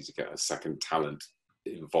opportunity to get a second talent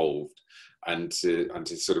involved and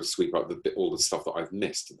to sort of sweep up all the stuff that I've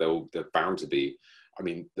missed. They're bound to be. I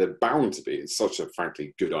mean, they're bound to be. It's such a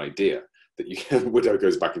frankly good idea that Widow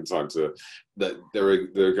goes back in time that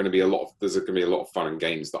there's going to be a lot of fun and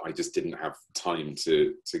games that I just didn't have time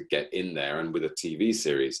to get in there. And with a TV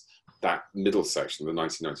series, that middle section, the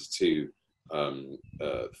 1992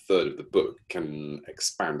 third of the book, can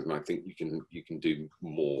expand, and I think you can do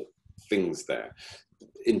more things there.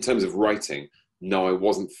 In terms of writing, no, I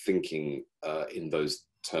wasn't thinking in those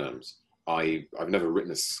terms. I've never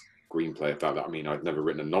written a screenplay about that. I mean, I'd never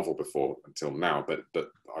written a novel before until now, but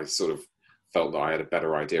I sort of felt that I had a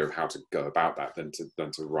better idea of how to go about that than to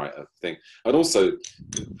write a thing. And also,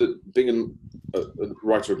 being a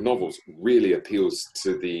writer of novels really appeals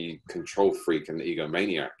to the control freak and the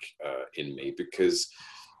egomaniac in me, because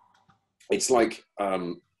it's like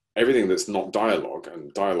everything that's not dialogue,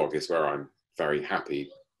 and dialogue is where I'm very happy.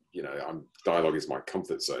 Dialogue is my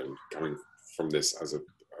comfort zone, coming from this as a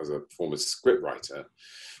former script writer.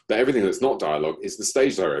 But everything that's not dialogue is the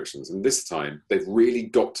stage directions. And this time, they've really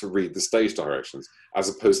got to read the stage directions, as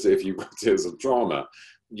opposed to if you wrote it as a drama,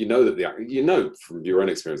 that from your own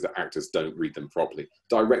experience that actors don't read them properly.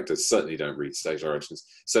 Directors certainly don't read stage directions.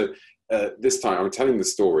 So this time, I'm telling the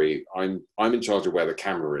story. I'm in charge of where the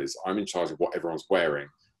camera is. I'm in charge of what everyone's wearing.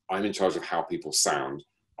 I'm in charge of how people sound.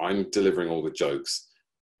 I'm delivering all the jokes.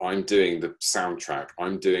 I'm doing the soundtrack.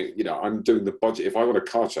 I'm doing the budget. If I want a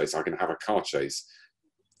car chase, I can have a car chase.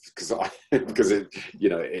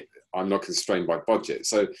 I'm not constrained by budget.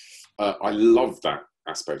 So I love that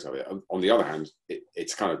aspect of it. On the other hand,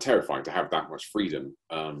 it's kind of terrifying to have that much freedom.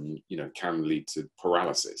 Can lead to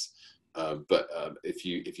paralysis. But if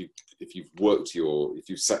you've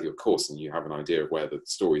set your course and you have an idea of where the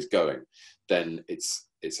story's going, then it's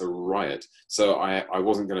a riot. So I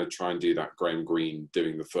wasn't going to try and do that Graham Greene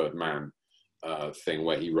doing The Third Man thing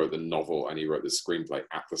where he wrote the novel and he wrote the screenplay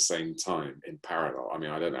at the same time in parallel. I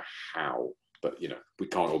mean, I don't know how but you know, we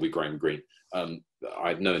can't all be Graham Greene. I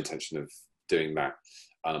have no intention of doing that.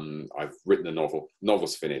 I've written a novel.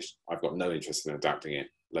 Novel's finished. I've got no interest in adapting it.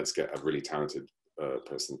 Let's get a really talented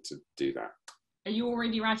person to do that. Are you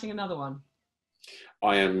already writing another one?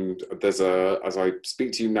 I am. As I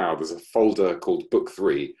speak to you now, there's a folder called Book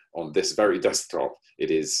 3 on this very desktop. It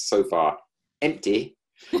is so far empty.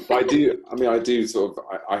 But I do sort of,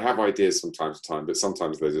 I have ideas from time to time, but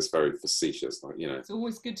sometimes they're just very facetious, like, you know. It's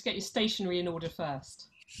always good to get your stationery in order first.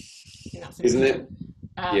 I think that's Isn't it?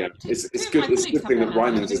 Yeah, it's good. It's a good thing that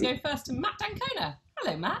rhyming doesn't. Go first to Matt Dancona.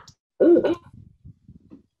 Hello, Matt.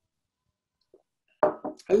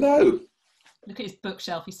 Hello. Look at his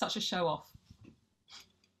bookshelf. He's such a show off.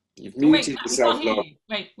 You've muted yourself.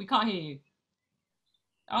 Wait, we can't hear you.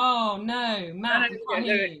 Oh no, Matt, we can't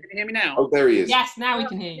hear you. Can you hear me now? Oh, there he is. Yes, now we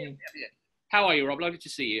can hear you. Yeah. How are you, Rob? Lovely to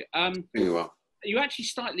see you. Very well. You actually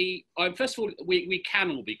slightly. First of all, we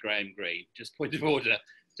can all be Graham Greene. Just point of order,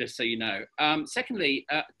 just so you know. Secondly,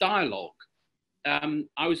 dialogue.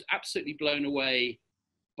 I was absolutely blown away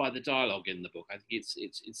by the dialogue in the book. I think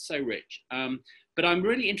it's so rich. But I'm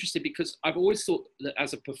really interested because I've always thought that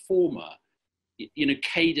as a performer, you know,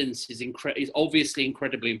 cadence is obviously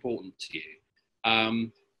incredibly important to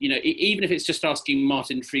you. You know, even if it's just asking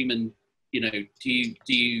Martin Freeman, you know, do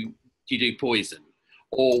you do Poison,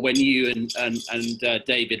 or when you and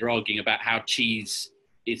David are arguing about how cheese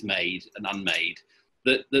is made and unmade,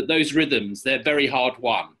 that those rhythms, they're very hard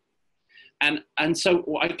won. And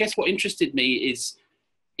so I guess what interested me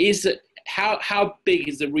is that how big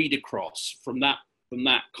is the read across from that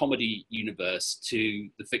comedy universe to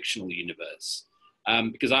the fictional universe?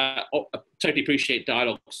 Because I totally appreciate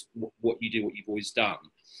dialogues, what you do, what you've always done.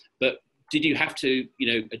 But did you have to, you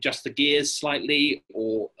know, adjust the gears slightly,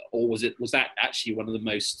 or was that actually one of the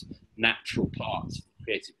most natural parts of the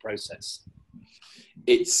creative process?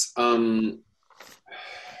 It's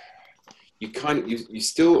you're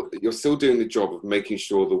still doing the job of making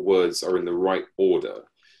sure the words are in the right order,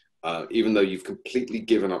 even though you've completely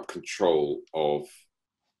given up control of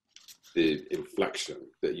the inflection,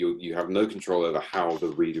 that you have no control over how the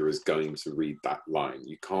reader is going to read that line.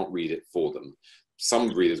 You can't read it for them. Some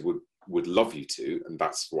readers would love you to, and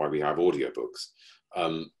that's why we have audiobooks.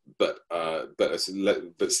 But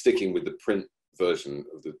sticking with the print version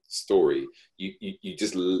of the story, you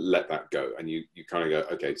just let that go, and you kind of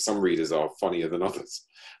go, okay, some readers are funnier than others,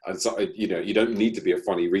 and so, you know, you don't need to be a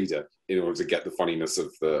funny reader in order to get the funniness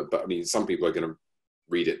of the. But I mean, some people are going to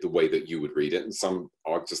read it the way that you would read it, and some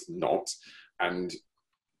are just not, and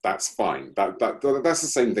that's fine. That's the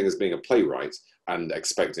same thing as being a playwright and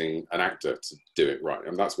expecting an actor to do it right,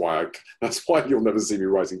 and that's why you'll never see me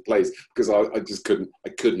writing plays, because I just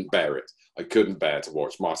couldn't bear it. I couldn't bear to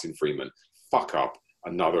watch Martin Freeman fuck up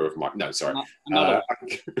another of my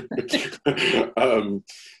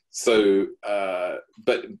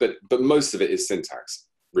but most of it is syntax.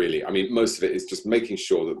 Really, I mean, most of it is just making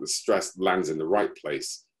sure that the stress lands in the right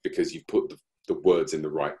place because you put the words in the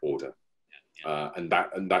right order, and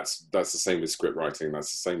that's the same with script writing.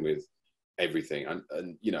 That's the same with everything,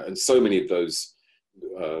 and you know, and so many of those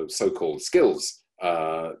so-called skills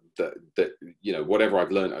that you know, whatever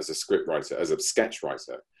I've learned as a script writer, as a sketch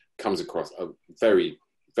writer, comes across a very,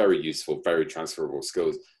 very useful, very transferable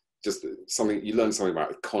skills. Just something you learn something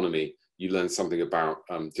about economy. You learn something about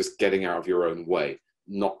just getting out of your own way,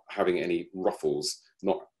 not having any ruffles,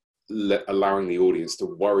 not allowing the audience to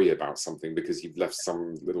worry about something because you've left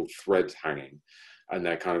some little thread hanging, and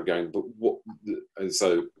they're kind of going, but what? And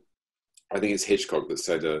so I think it's Hitchcock that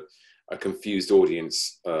said a confused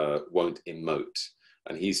audience won't emote,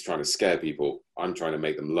 and he's trying to scare people. I'm trying to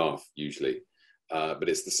make them laugh usually. But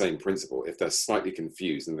it's the same principle. If they're slightly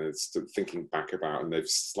confused and they're still thinking back about, and they've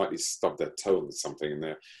slightly stubbed their toe on something,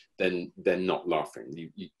 and then they're not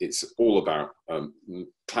laughing. It's all about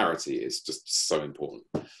clarity. Is just so important.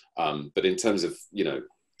 But in terms of, you know,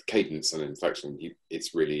 cadence and inflection,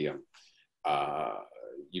 it's really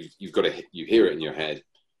you've got to, you hear it in your head,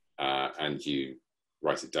 and you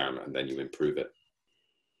write it down, and then you improve it.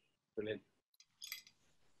 Brilliant.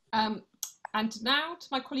 And now to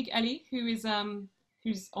my colleague Ellie, who's on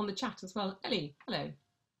the chat as well. Ellie, hello.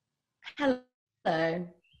 Hello.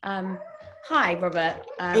 Hi, Robert.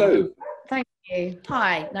 Hello. Thank you.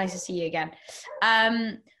 Hi, nice to see you again.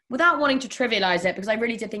 Without wanting to trivialize it, because I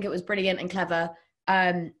really did think it was brilliant and clever.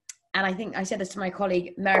 And I think I said this to my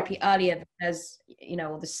colleague Merope earlier, that there's, you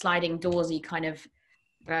know, all the sliding doorsy kind of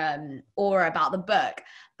aura about the book.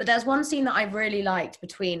 But there's one scene that I really liked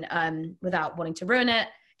between, without wanting to ruin it,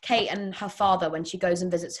 Kate and her father, when she goes and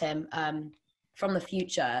visits him from the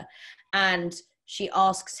future, and she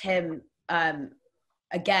asks him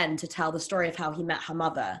again to tell the story of how he met her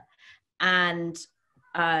mother. And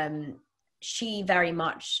she very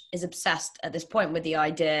much is obsessed at this point with the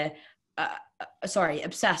idea,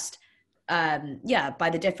 obsessed, by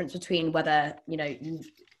the difference between whether, you know,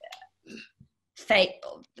 fate,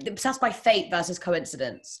 obsessed by fate versus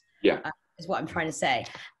coincidence. Is what I'm trying to say.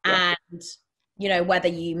 And, you know, whether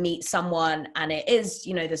you meet someone and it is,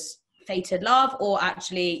 you know, this fated love, or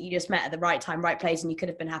actually you just met at the right time, right place, and you could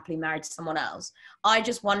have been happily married to someone else. I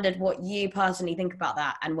just wondered what you personally think about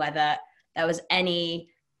that, and whether there was any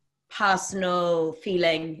personal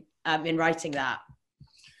feeling in writing that.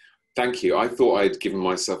 Thank you. I thought I'd given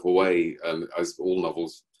myself away, as all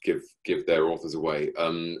novels give their authors away.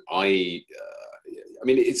 I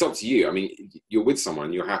mean, it's up to you. I mean, you're with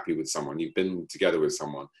someone, you're happy with someone, you've been together with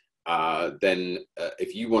someone. Then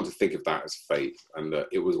if you want to think of that as fate, and that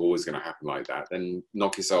it was always going to happen like that, then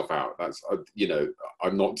knock yourself out. That's, you know,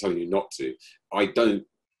 I'm not telling you not to. I don't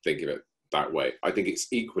think of it that way. I think it's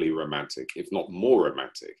equally romantic, if not more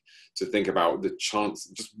romantic, to think about the chance,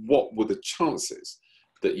 just what were the chances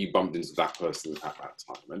that you bumped into that person at that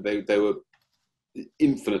time? And they were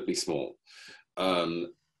infinitely small.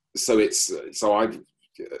 It's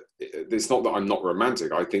not that I'm not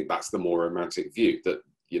romantic. I think that's the more romantic view, that,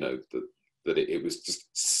 you know, that it was just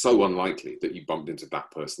so unlikely that you bumped into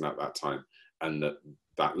that person at that time, and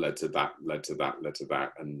that led to that,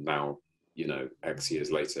 and now, you know, X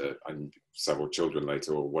years later and several children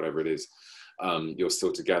later, or whatever it is, you're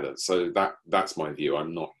still together. So that's my view. I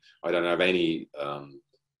don't have any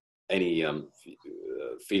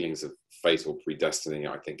feelings of fate or predestiny.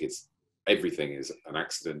 I think everything is an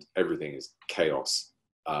accident. Everything is chaos.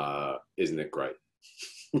 Isn't it great?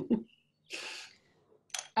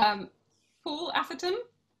 Paul Atherton?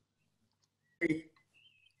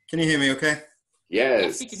 Can you hear me okay? Yes.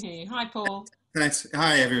 Yes, we can hear you. Hi, Paul. Thanks.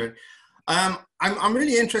 Hi, everyone. I'm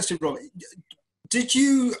really interested, Rob. Did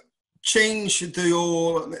you change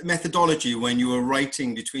your methodology when you were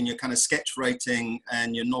writing, between your kind of sketch writing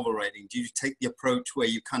and your novel writing? Do you take the approach where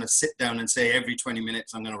you kind of sit down and say, every 20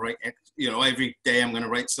 minutes I'm going to write, you know, every day I'm going to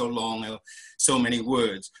write so long or so many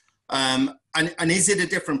words? And is it a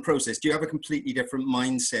different process? Do you have a completely different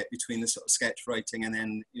mindset between the sort of sketch writing and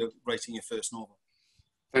then you're writing your first novel?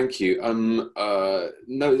 Thank you. No, I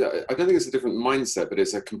don't think it's a different mindset, but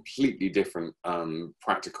it's a completely different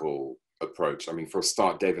practical approach. I mean, for a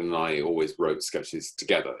start, David and I always wrote sketches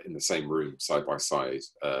together in the same room, side by side,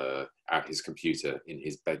 at his computer in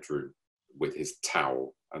his bedroom, with his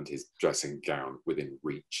towel and his dressing gown within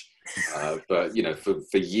reach. But, you know,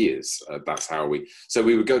 for years, that's how we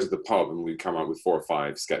would go to the pub and we'd come up with 4 or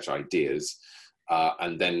 5 sketch ideas.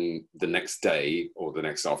 And then the next day, or the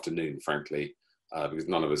next afternoon, frankly, because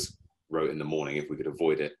none of us wrote in the morning if we could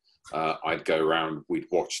avoid it, I'd go around, we'd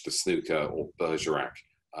watch the snooker or Bergerac,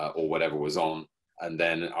 or whatever was on. And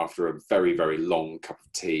then after a very, very long cup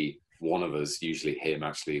of tea, one of us, usually him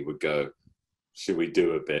actually, would go, should we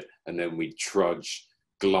do a bit? And then we'd trudge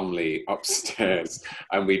glumly upstairs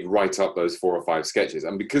and we'd write up those 4 or 5 sketches.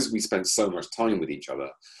 And because we spent so much time with each other,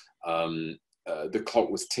 the clock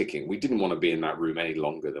was ticking. We didn't want to be in that room any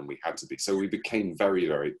longer than we had to be. So we became very,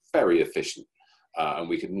 very, very efficient. And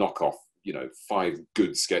we could knock off, you know, 5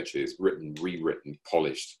 good sketches, written, rewritten,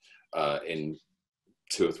 polished, in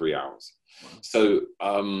 2 or 3 hours. So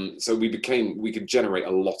we could generate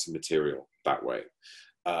a lot of material that way.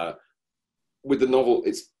 With the novel,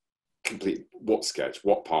 it's complete. What sketch,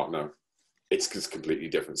 what partner, it's just completely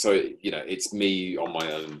different. So, you know, it's me on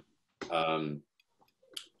my own,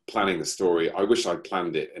 planning the story. I wish I'd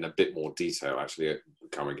planned it in a bit more detail, actually, at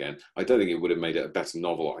Come Again. I don't think it would have made it a better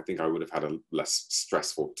novel. I think I would have had a less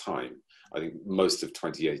stressful time. I think most of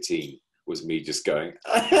 2018 was me just going,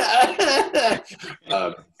 and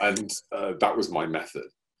that was my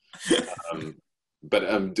method. But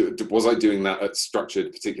was I doing that at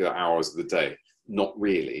structured particular hours of the day? Not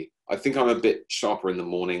really. I think I'm a bit sharper in the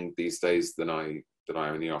morning these days than I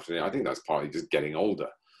am in the afternoon. I think that's partly just getting older.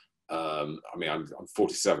 I mean, I'm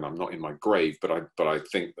 47. I'm not in my grave, but I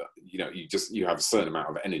think that, you know, you have a certain amount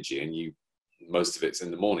of energy, and most of it's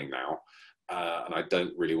in the morning now. And I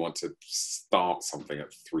don't really want to start something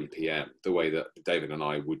at 3 p.m. the way that David and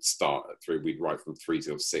I would start at 3. We'd write from 3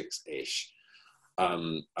 till 6-ish.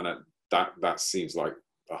 And that seems like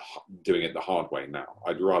doing it the hard way now.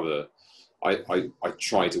 I'd rather, I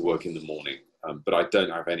try to work in the morning, but I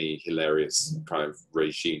don't have any hilarious kind of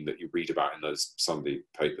regime that you read about in those Sunday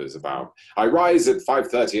papers about, I rise at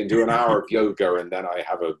 5:30 and do an hour of yoga, and then I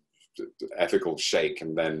have a ethical shake,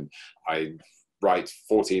 and then I write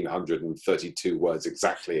 1,432 words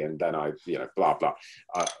exactly, and then I, you know, blah, blah.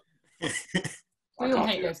 We all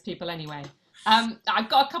hate those people anyway. I've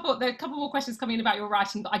got there are a couple more questions coming in about your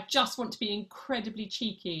writing, but I just want to be incredibly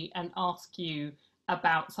cheeky and ask you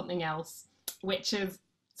about something else, which is,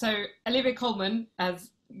 so Olivia Colman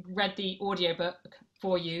has read the audiobook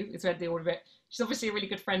for you, has read the audiobook. She's obviously a really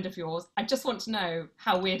good friend of yours. I just want to know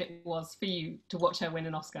how weird it was for you to watch her win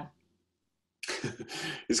an Oscar.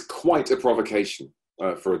 It's quite a provocation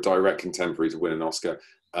for a direct contemporary to win an Oscar.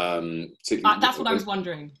 That's what I was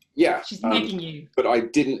wondering. Yeah, she's negging you. But I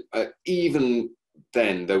didn't. Even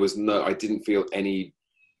then, I didn't feel any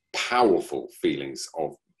powerful feelings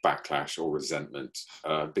of backlash or resentment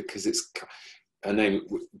because it's her name.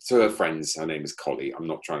 To her friends, her name is Collie. I'm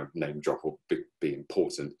not trying to name drop or be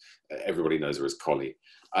important. Everybody knows her as Collie,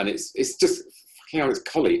 and it's just fucking hell. It's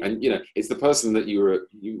Collie, and it's the person that we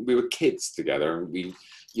were kids together, and we.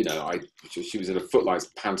 She was in a Footlights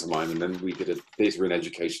pantomime, and then we did a theatre and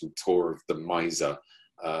education tour of the Miser,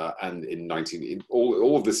 and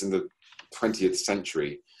all of this in the 20th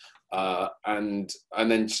century, and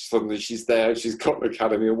then suddenly she's there. She's got an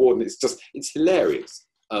Academy Award, and it's hilarious.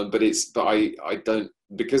 But I don't,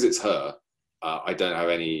 because it's her. I don't have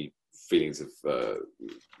any feelings of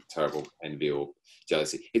terrible envy or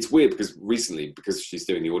jealousy. It's weird because recently, because she's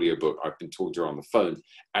doing the audiobook, I've been talking to her on the phone,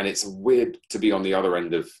 and it's weird to be on the other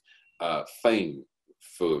end of fame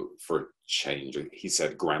for a change. He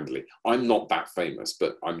said grandly, I'm not that famous,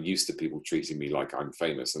 but I'm used to people treating me like I'm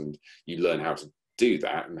famous, and you learn how to do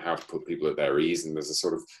that and how to put people at their ease, and there's a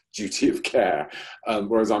sort of duty of care.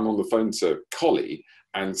 Whereas I'm on the phone to Collie,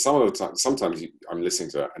 and sometimes I'm listening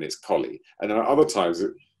to her and it's Collie, and then at other times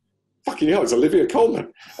fucking hell, it's Olivia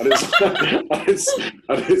Colman, and it's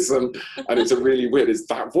a really weird. It's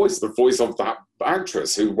that voice, the voice of that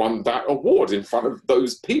actress who won that award in front of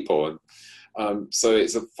those people, and so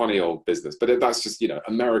it's a funny old business. But that's just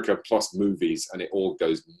America plus movies, and it all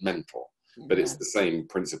goes mental. But it's the same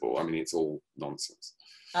principle. I mean, it's all nonsense.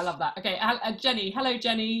 I love that. Okay, Jenny. Hello,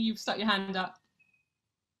 Jenny. You've stuck your hand up.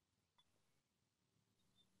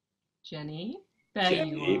 Jenny, there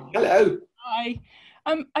you are. Hello. Hi.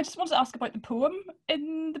 I just wanted to ask about the poem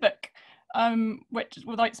in the book, which,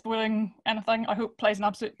 without spoiling anything, I hope plays an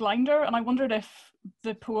absolute blinder. And I wondered if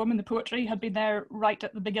the poem and the poetry had been there right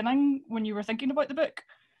at the beginning when you were thinking about the book.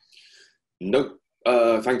 No,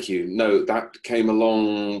 thank you. No, that came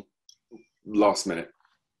along last minute.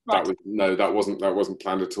 Right. That wasn't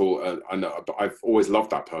planned at all. I know, but I've always loved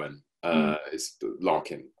that poem. It's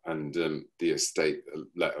Larkin, and the estate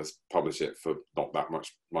let us publish it for not that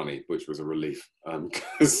much money, which was a relief,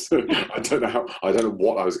 because I don't know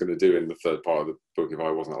what I was going to do in the third part of the book if I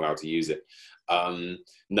wasn't allowed to use it.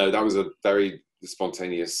 No, that was a very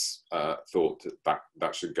spontaneous thought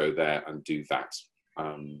that should go there and do that.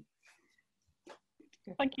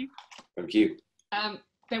 Thank you. Thank you.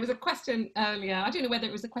 There was a question earlier. I don't know whether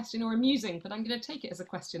it was a question or amusing, but I'm going to take it as a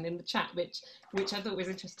question in the chat, which I thought was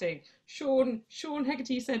interesting. Sean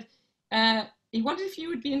Hegarty said he wondered if you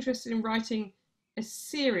would be interested in writing a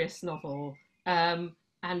serious novel and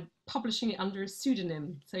publishing it under a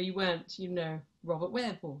pseudonym, so you weren't, Robert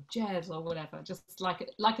Webb or Jez or whatever, just like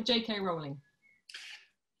a J.K. Rowling.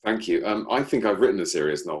 Thank you. I think I've written a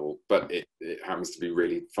serious novel, but it happens to be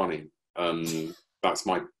really funny. That's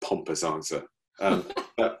my pompous answer.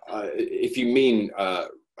 If you mean,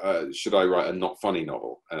 should I write a not funny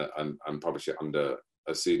novel and publish it under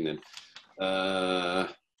a pseudonym?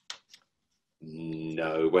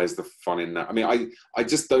 No, where's the fun in that? I mean, I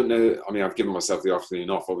just don't know. I mean, I've given myself the afternoon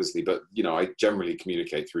off, obviously, but I generally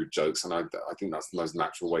communicate through jokes, and I think that's the most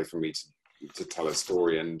natural way for me to tell a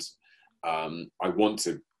story. And I want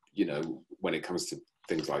to, when it comes to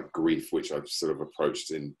things like grief, which I've sort of approached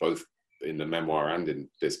in both in the memoir and in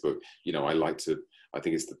this book, I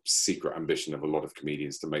think it's the secret ambition of a lot of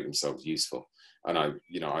comedians to make themselves useful. And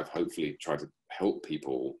I've hopefully tried to help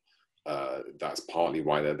people. That's partly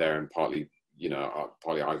why they're there, and partly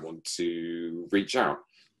I want to reach out.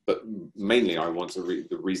 But mainly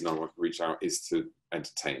the reason I want to reach out is to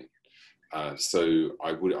entertain. So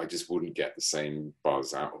I just wouldn't get the same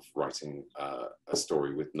buzz out of writing a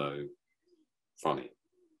story with no funny.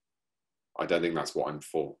 I don't think that's what I'm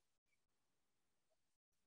for.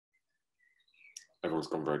 Everyone's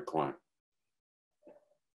gone very quiet.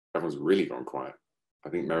 Everyone's really gone quiet. I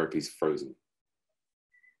think Merope's frozen.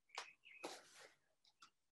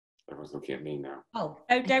 Everyone's looking at me now. Oh,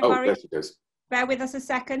 don't worry. There she goes. Bear with us a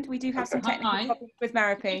second. We do have some technical problems with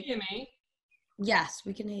Merope. Can you hear me? Yes,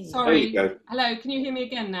 we can hear you. Sorry. Hello, can you hear me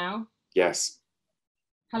again now? Yes.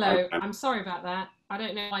 Hello, I'm sorry about that. I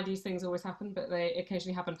don't know why these things always happen, but they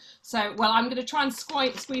occasionally happen. So, well, I'm going to try and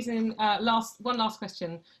squeeze in one last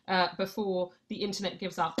question before the internet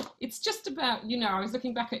gives up. It's just about, you know, I was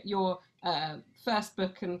looking back at your first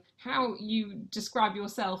book and how you describe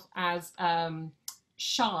yourself as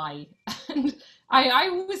shy. And I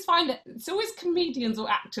always find that it's always comedians or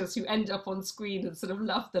actors who end up on screen and sort of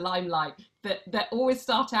love the limelight that always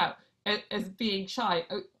start out as being shy.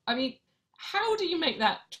 I mean, how do you make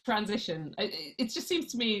that transition? It just seems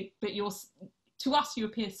to me that to us, you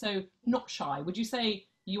appear so not shy. Would you say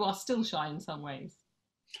you are still shy in some ways?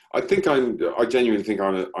 I genuinely think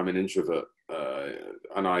I'm an introvert.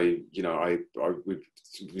 And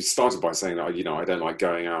we started by saying that, I don't like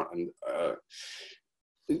going out, and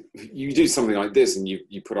you do something like this and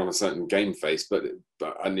you put on a certain game face, but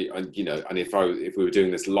if we were doing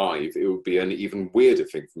this live, it would be an even weirder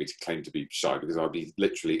thing for me to claim to be shy, because I'd be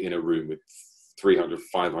literally in a room with 300,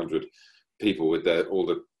 500 people with all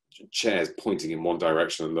the chairs pointing in one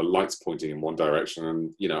direction and the lights pointing in one direction,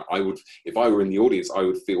 and if I were in the audience, I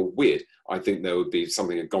would feel weird. I think there would be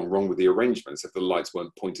something had gone wrong with the arrangements if the lights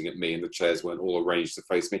weren't pointing at me and the chairs weren't all arranged to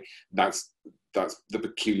face me. That's the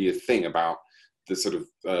peculiar thing about the sort of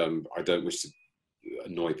I don't wish to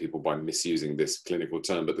annoy people by misusing this clinical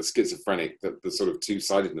term, but the schizophrenic, the sort of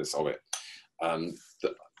two-sidedness of it.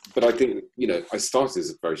 But I think, I started as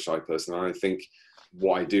a very shy person, and I think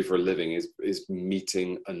what I do for a living is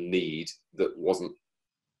meeting a need that wasn't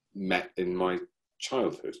met in my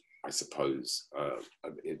childhood, I suppose.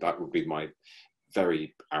 That would be my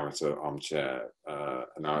very amateur armchair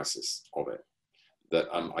analysis of it, that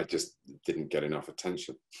I just didn't get enough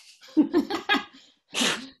attention.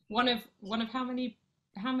 One of how many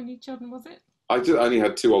children was it? I only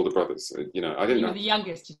had two older brothers. I didn't know. You were the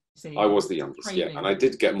youngest, you see. I was the youngest, craving. Yeah, and I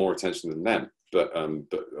did get more attention than them, but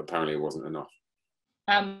apparently it wasn't enough.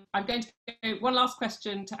 I'm going to go one last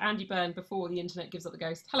question to Andy Byrne before the internet gives up the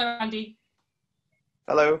ghost. Hello, Andy.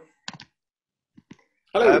 Hello.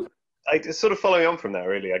 Hello. Sort of following on from that,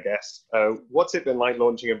 really, I guess. What's it been like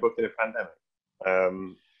launching a book in a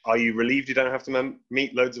pandemic? Are you relieved you don't have to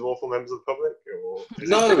meet loads of awful members of the public? Or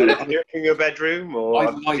no, in your bedroom, or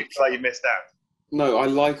do you feel like you missed out? No, I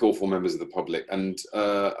like awful members of the public, and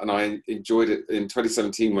I enjoyed it in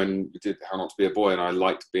 2017 when we did How Not to Be a Boy, and I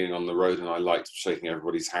liked being on the road, and I liked shaking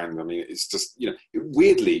everybody's hand. I mean, it's just,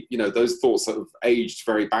 weirdly, those thoughts sort of aged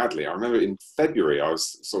very badly. I remember in February, I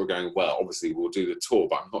was sort of going, well, obviously we'll do the tour,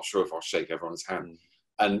 but I'm not sure if I'll shake everyone's hand.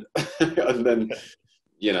 And and then,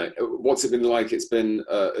 what's it been like? It's been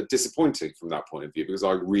disappointing from that point of view, because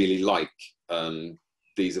I really like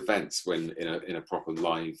these events when in a proper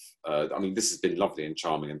live. I mean, this has been lovely and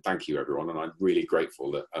charming, and thank you everyone, and I'm really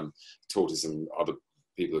grateful that Tortoise and other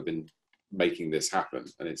people have been making this happen,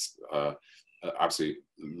 and it's an absolute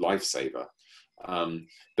lifesaver.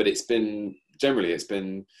 But it's been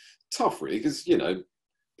tough, really, because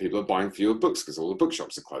people are buying fewer books because all the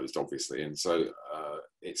bookshops are closed, obviously, and so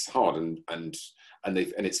it's hard, and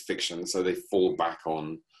it's fiction, so they fall back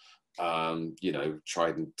on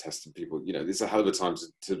tried and tested people. It's a hell of a time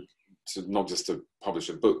to not just to publish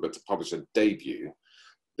a book, but to publish a debut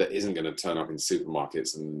that isn't going to turn up in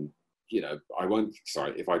supermarkets. And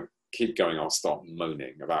if I keep going, I'll start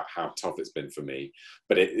moaning about how tough it's been for me.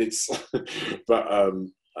 But it's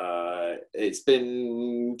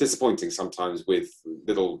been disappointing sometimes with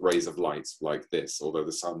little rays of light like this, although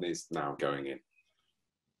the sun is now going in.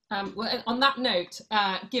 Well, on that note,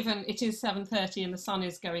 given it is 7:30 and the sun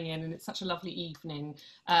is going in and it's such a lovely evening,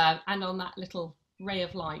 and on that little ray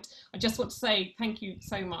of light, I just want to say thank you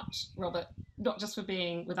so much, Robert, not just for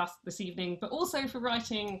being with us this evening, but also for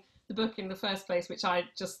writing the book in the first place, which I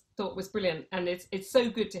just thought was brilliant. And it's so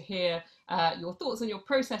good to hear your thoughts and your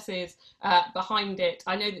processes behind it.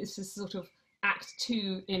 I know that this is sort of Act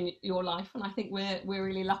 2 in your life, and I think we're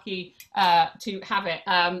really lucky to have it.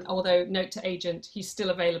 Although, note to agent, he's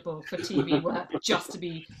still available for TV work, just to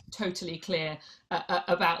be totally clear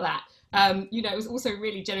about that. It was also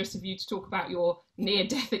really generous of you to talk about your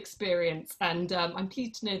near-death experience, and I'm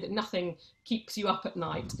pleased to know that nothing keeps you up at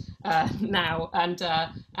night now, and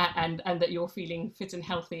that you're feeling fit and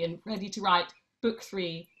healthy and ready to write book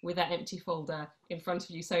 3 with that empty folder in front of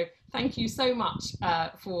you. So thank you so much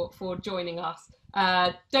for joining us.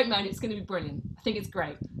 Don't moan, it's going to be brilliant. I think it's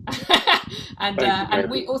great. and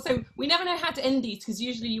we never know how to end these, because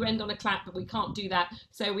usually you end on a clap, but we can't do that.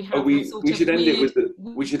 So we have we should end it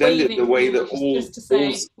the way that just to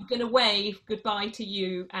say we're going to wave goodbye to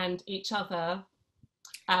you and each other.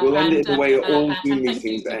 We'll end it the way all Zoom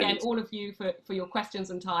meetings end. Again, all of you for your questions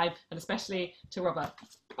and time, and especially to Robert.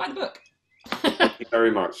 Buy the book. Thank you very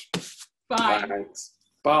much. Bye. Thanks.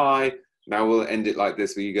 Bye. Now we'll end it like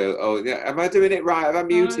this, where you go, oh yeah, am I doing it right? Am I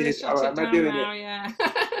muted? Shut Oh, it am I down doing now, it? yeah.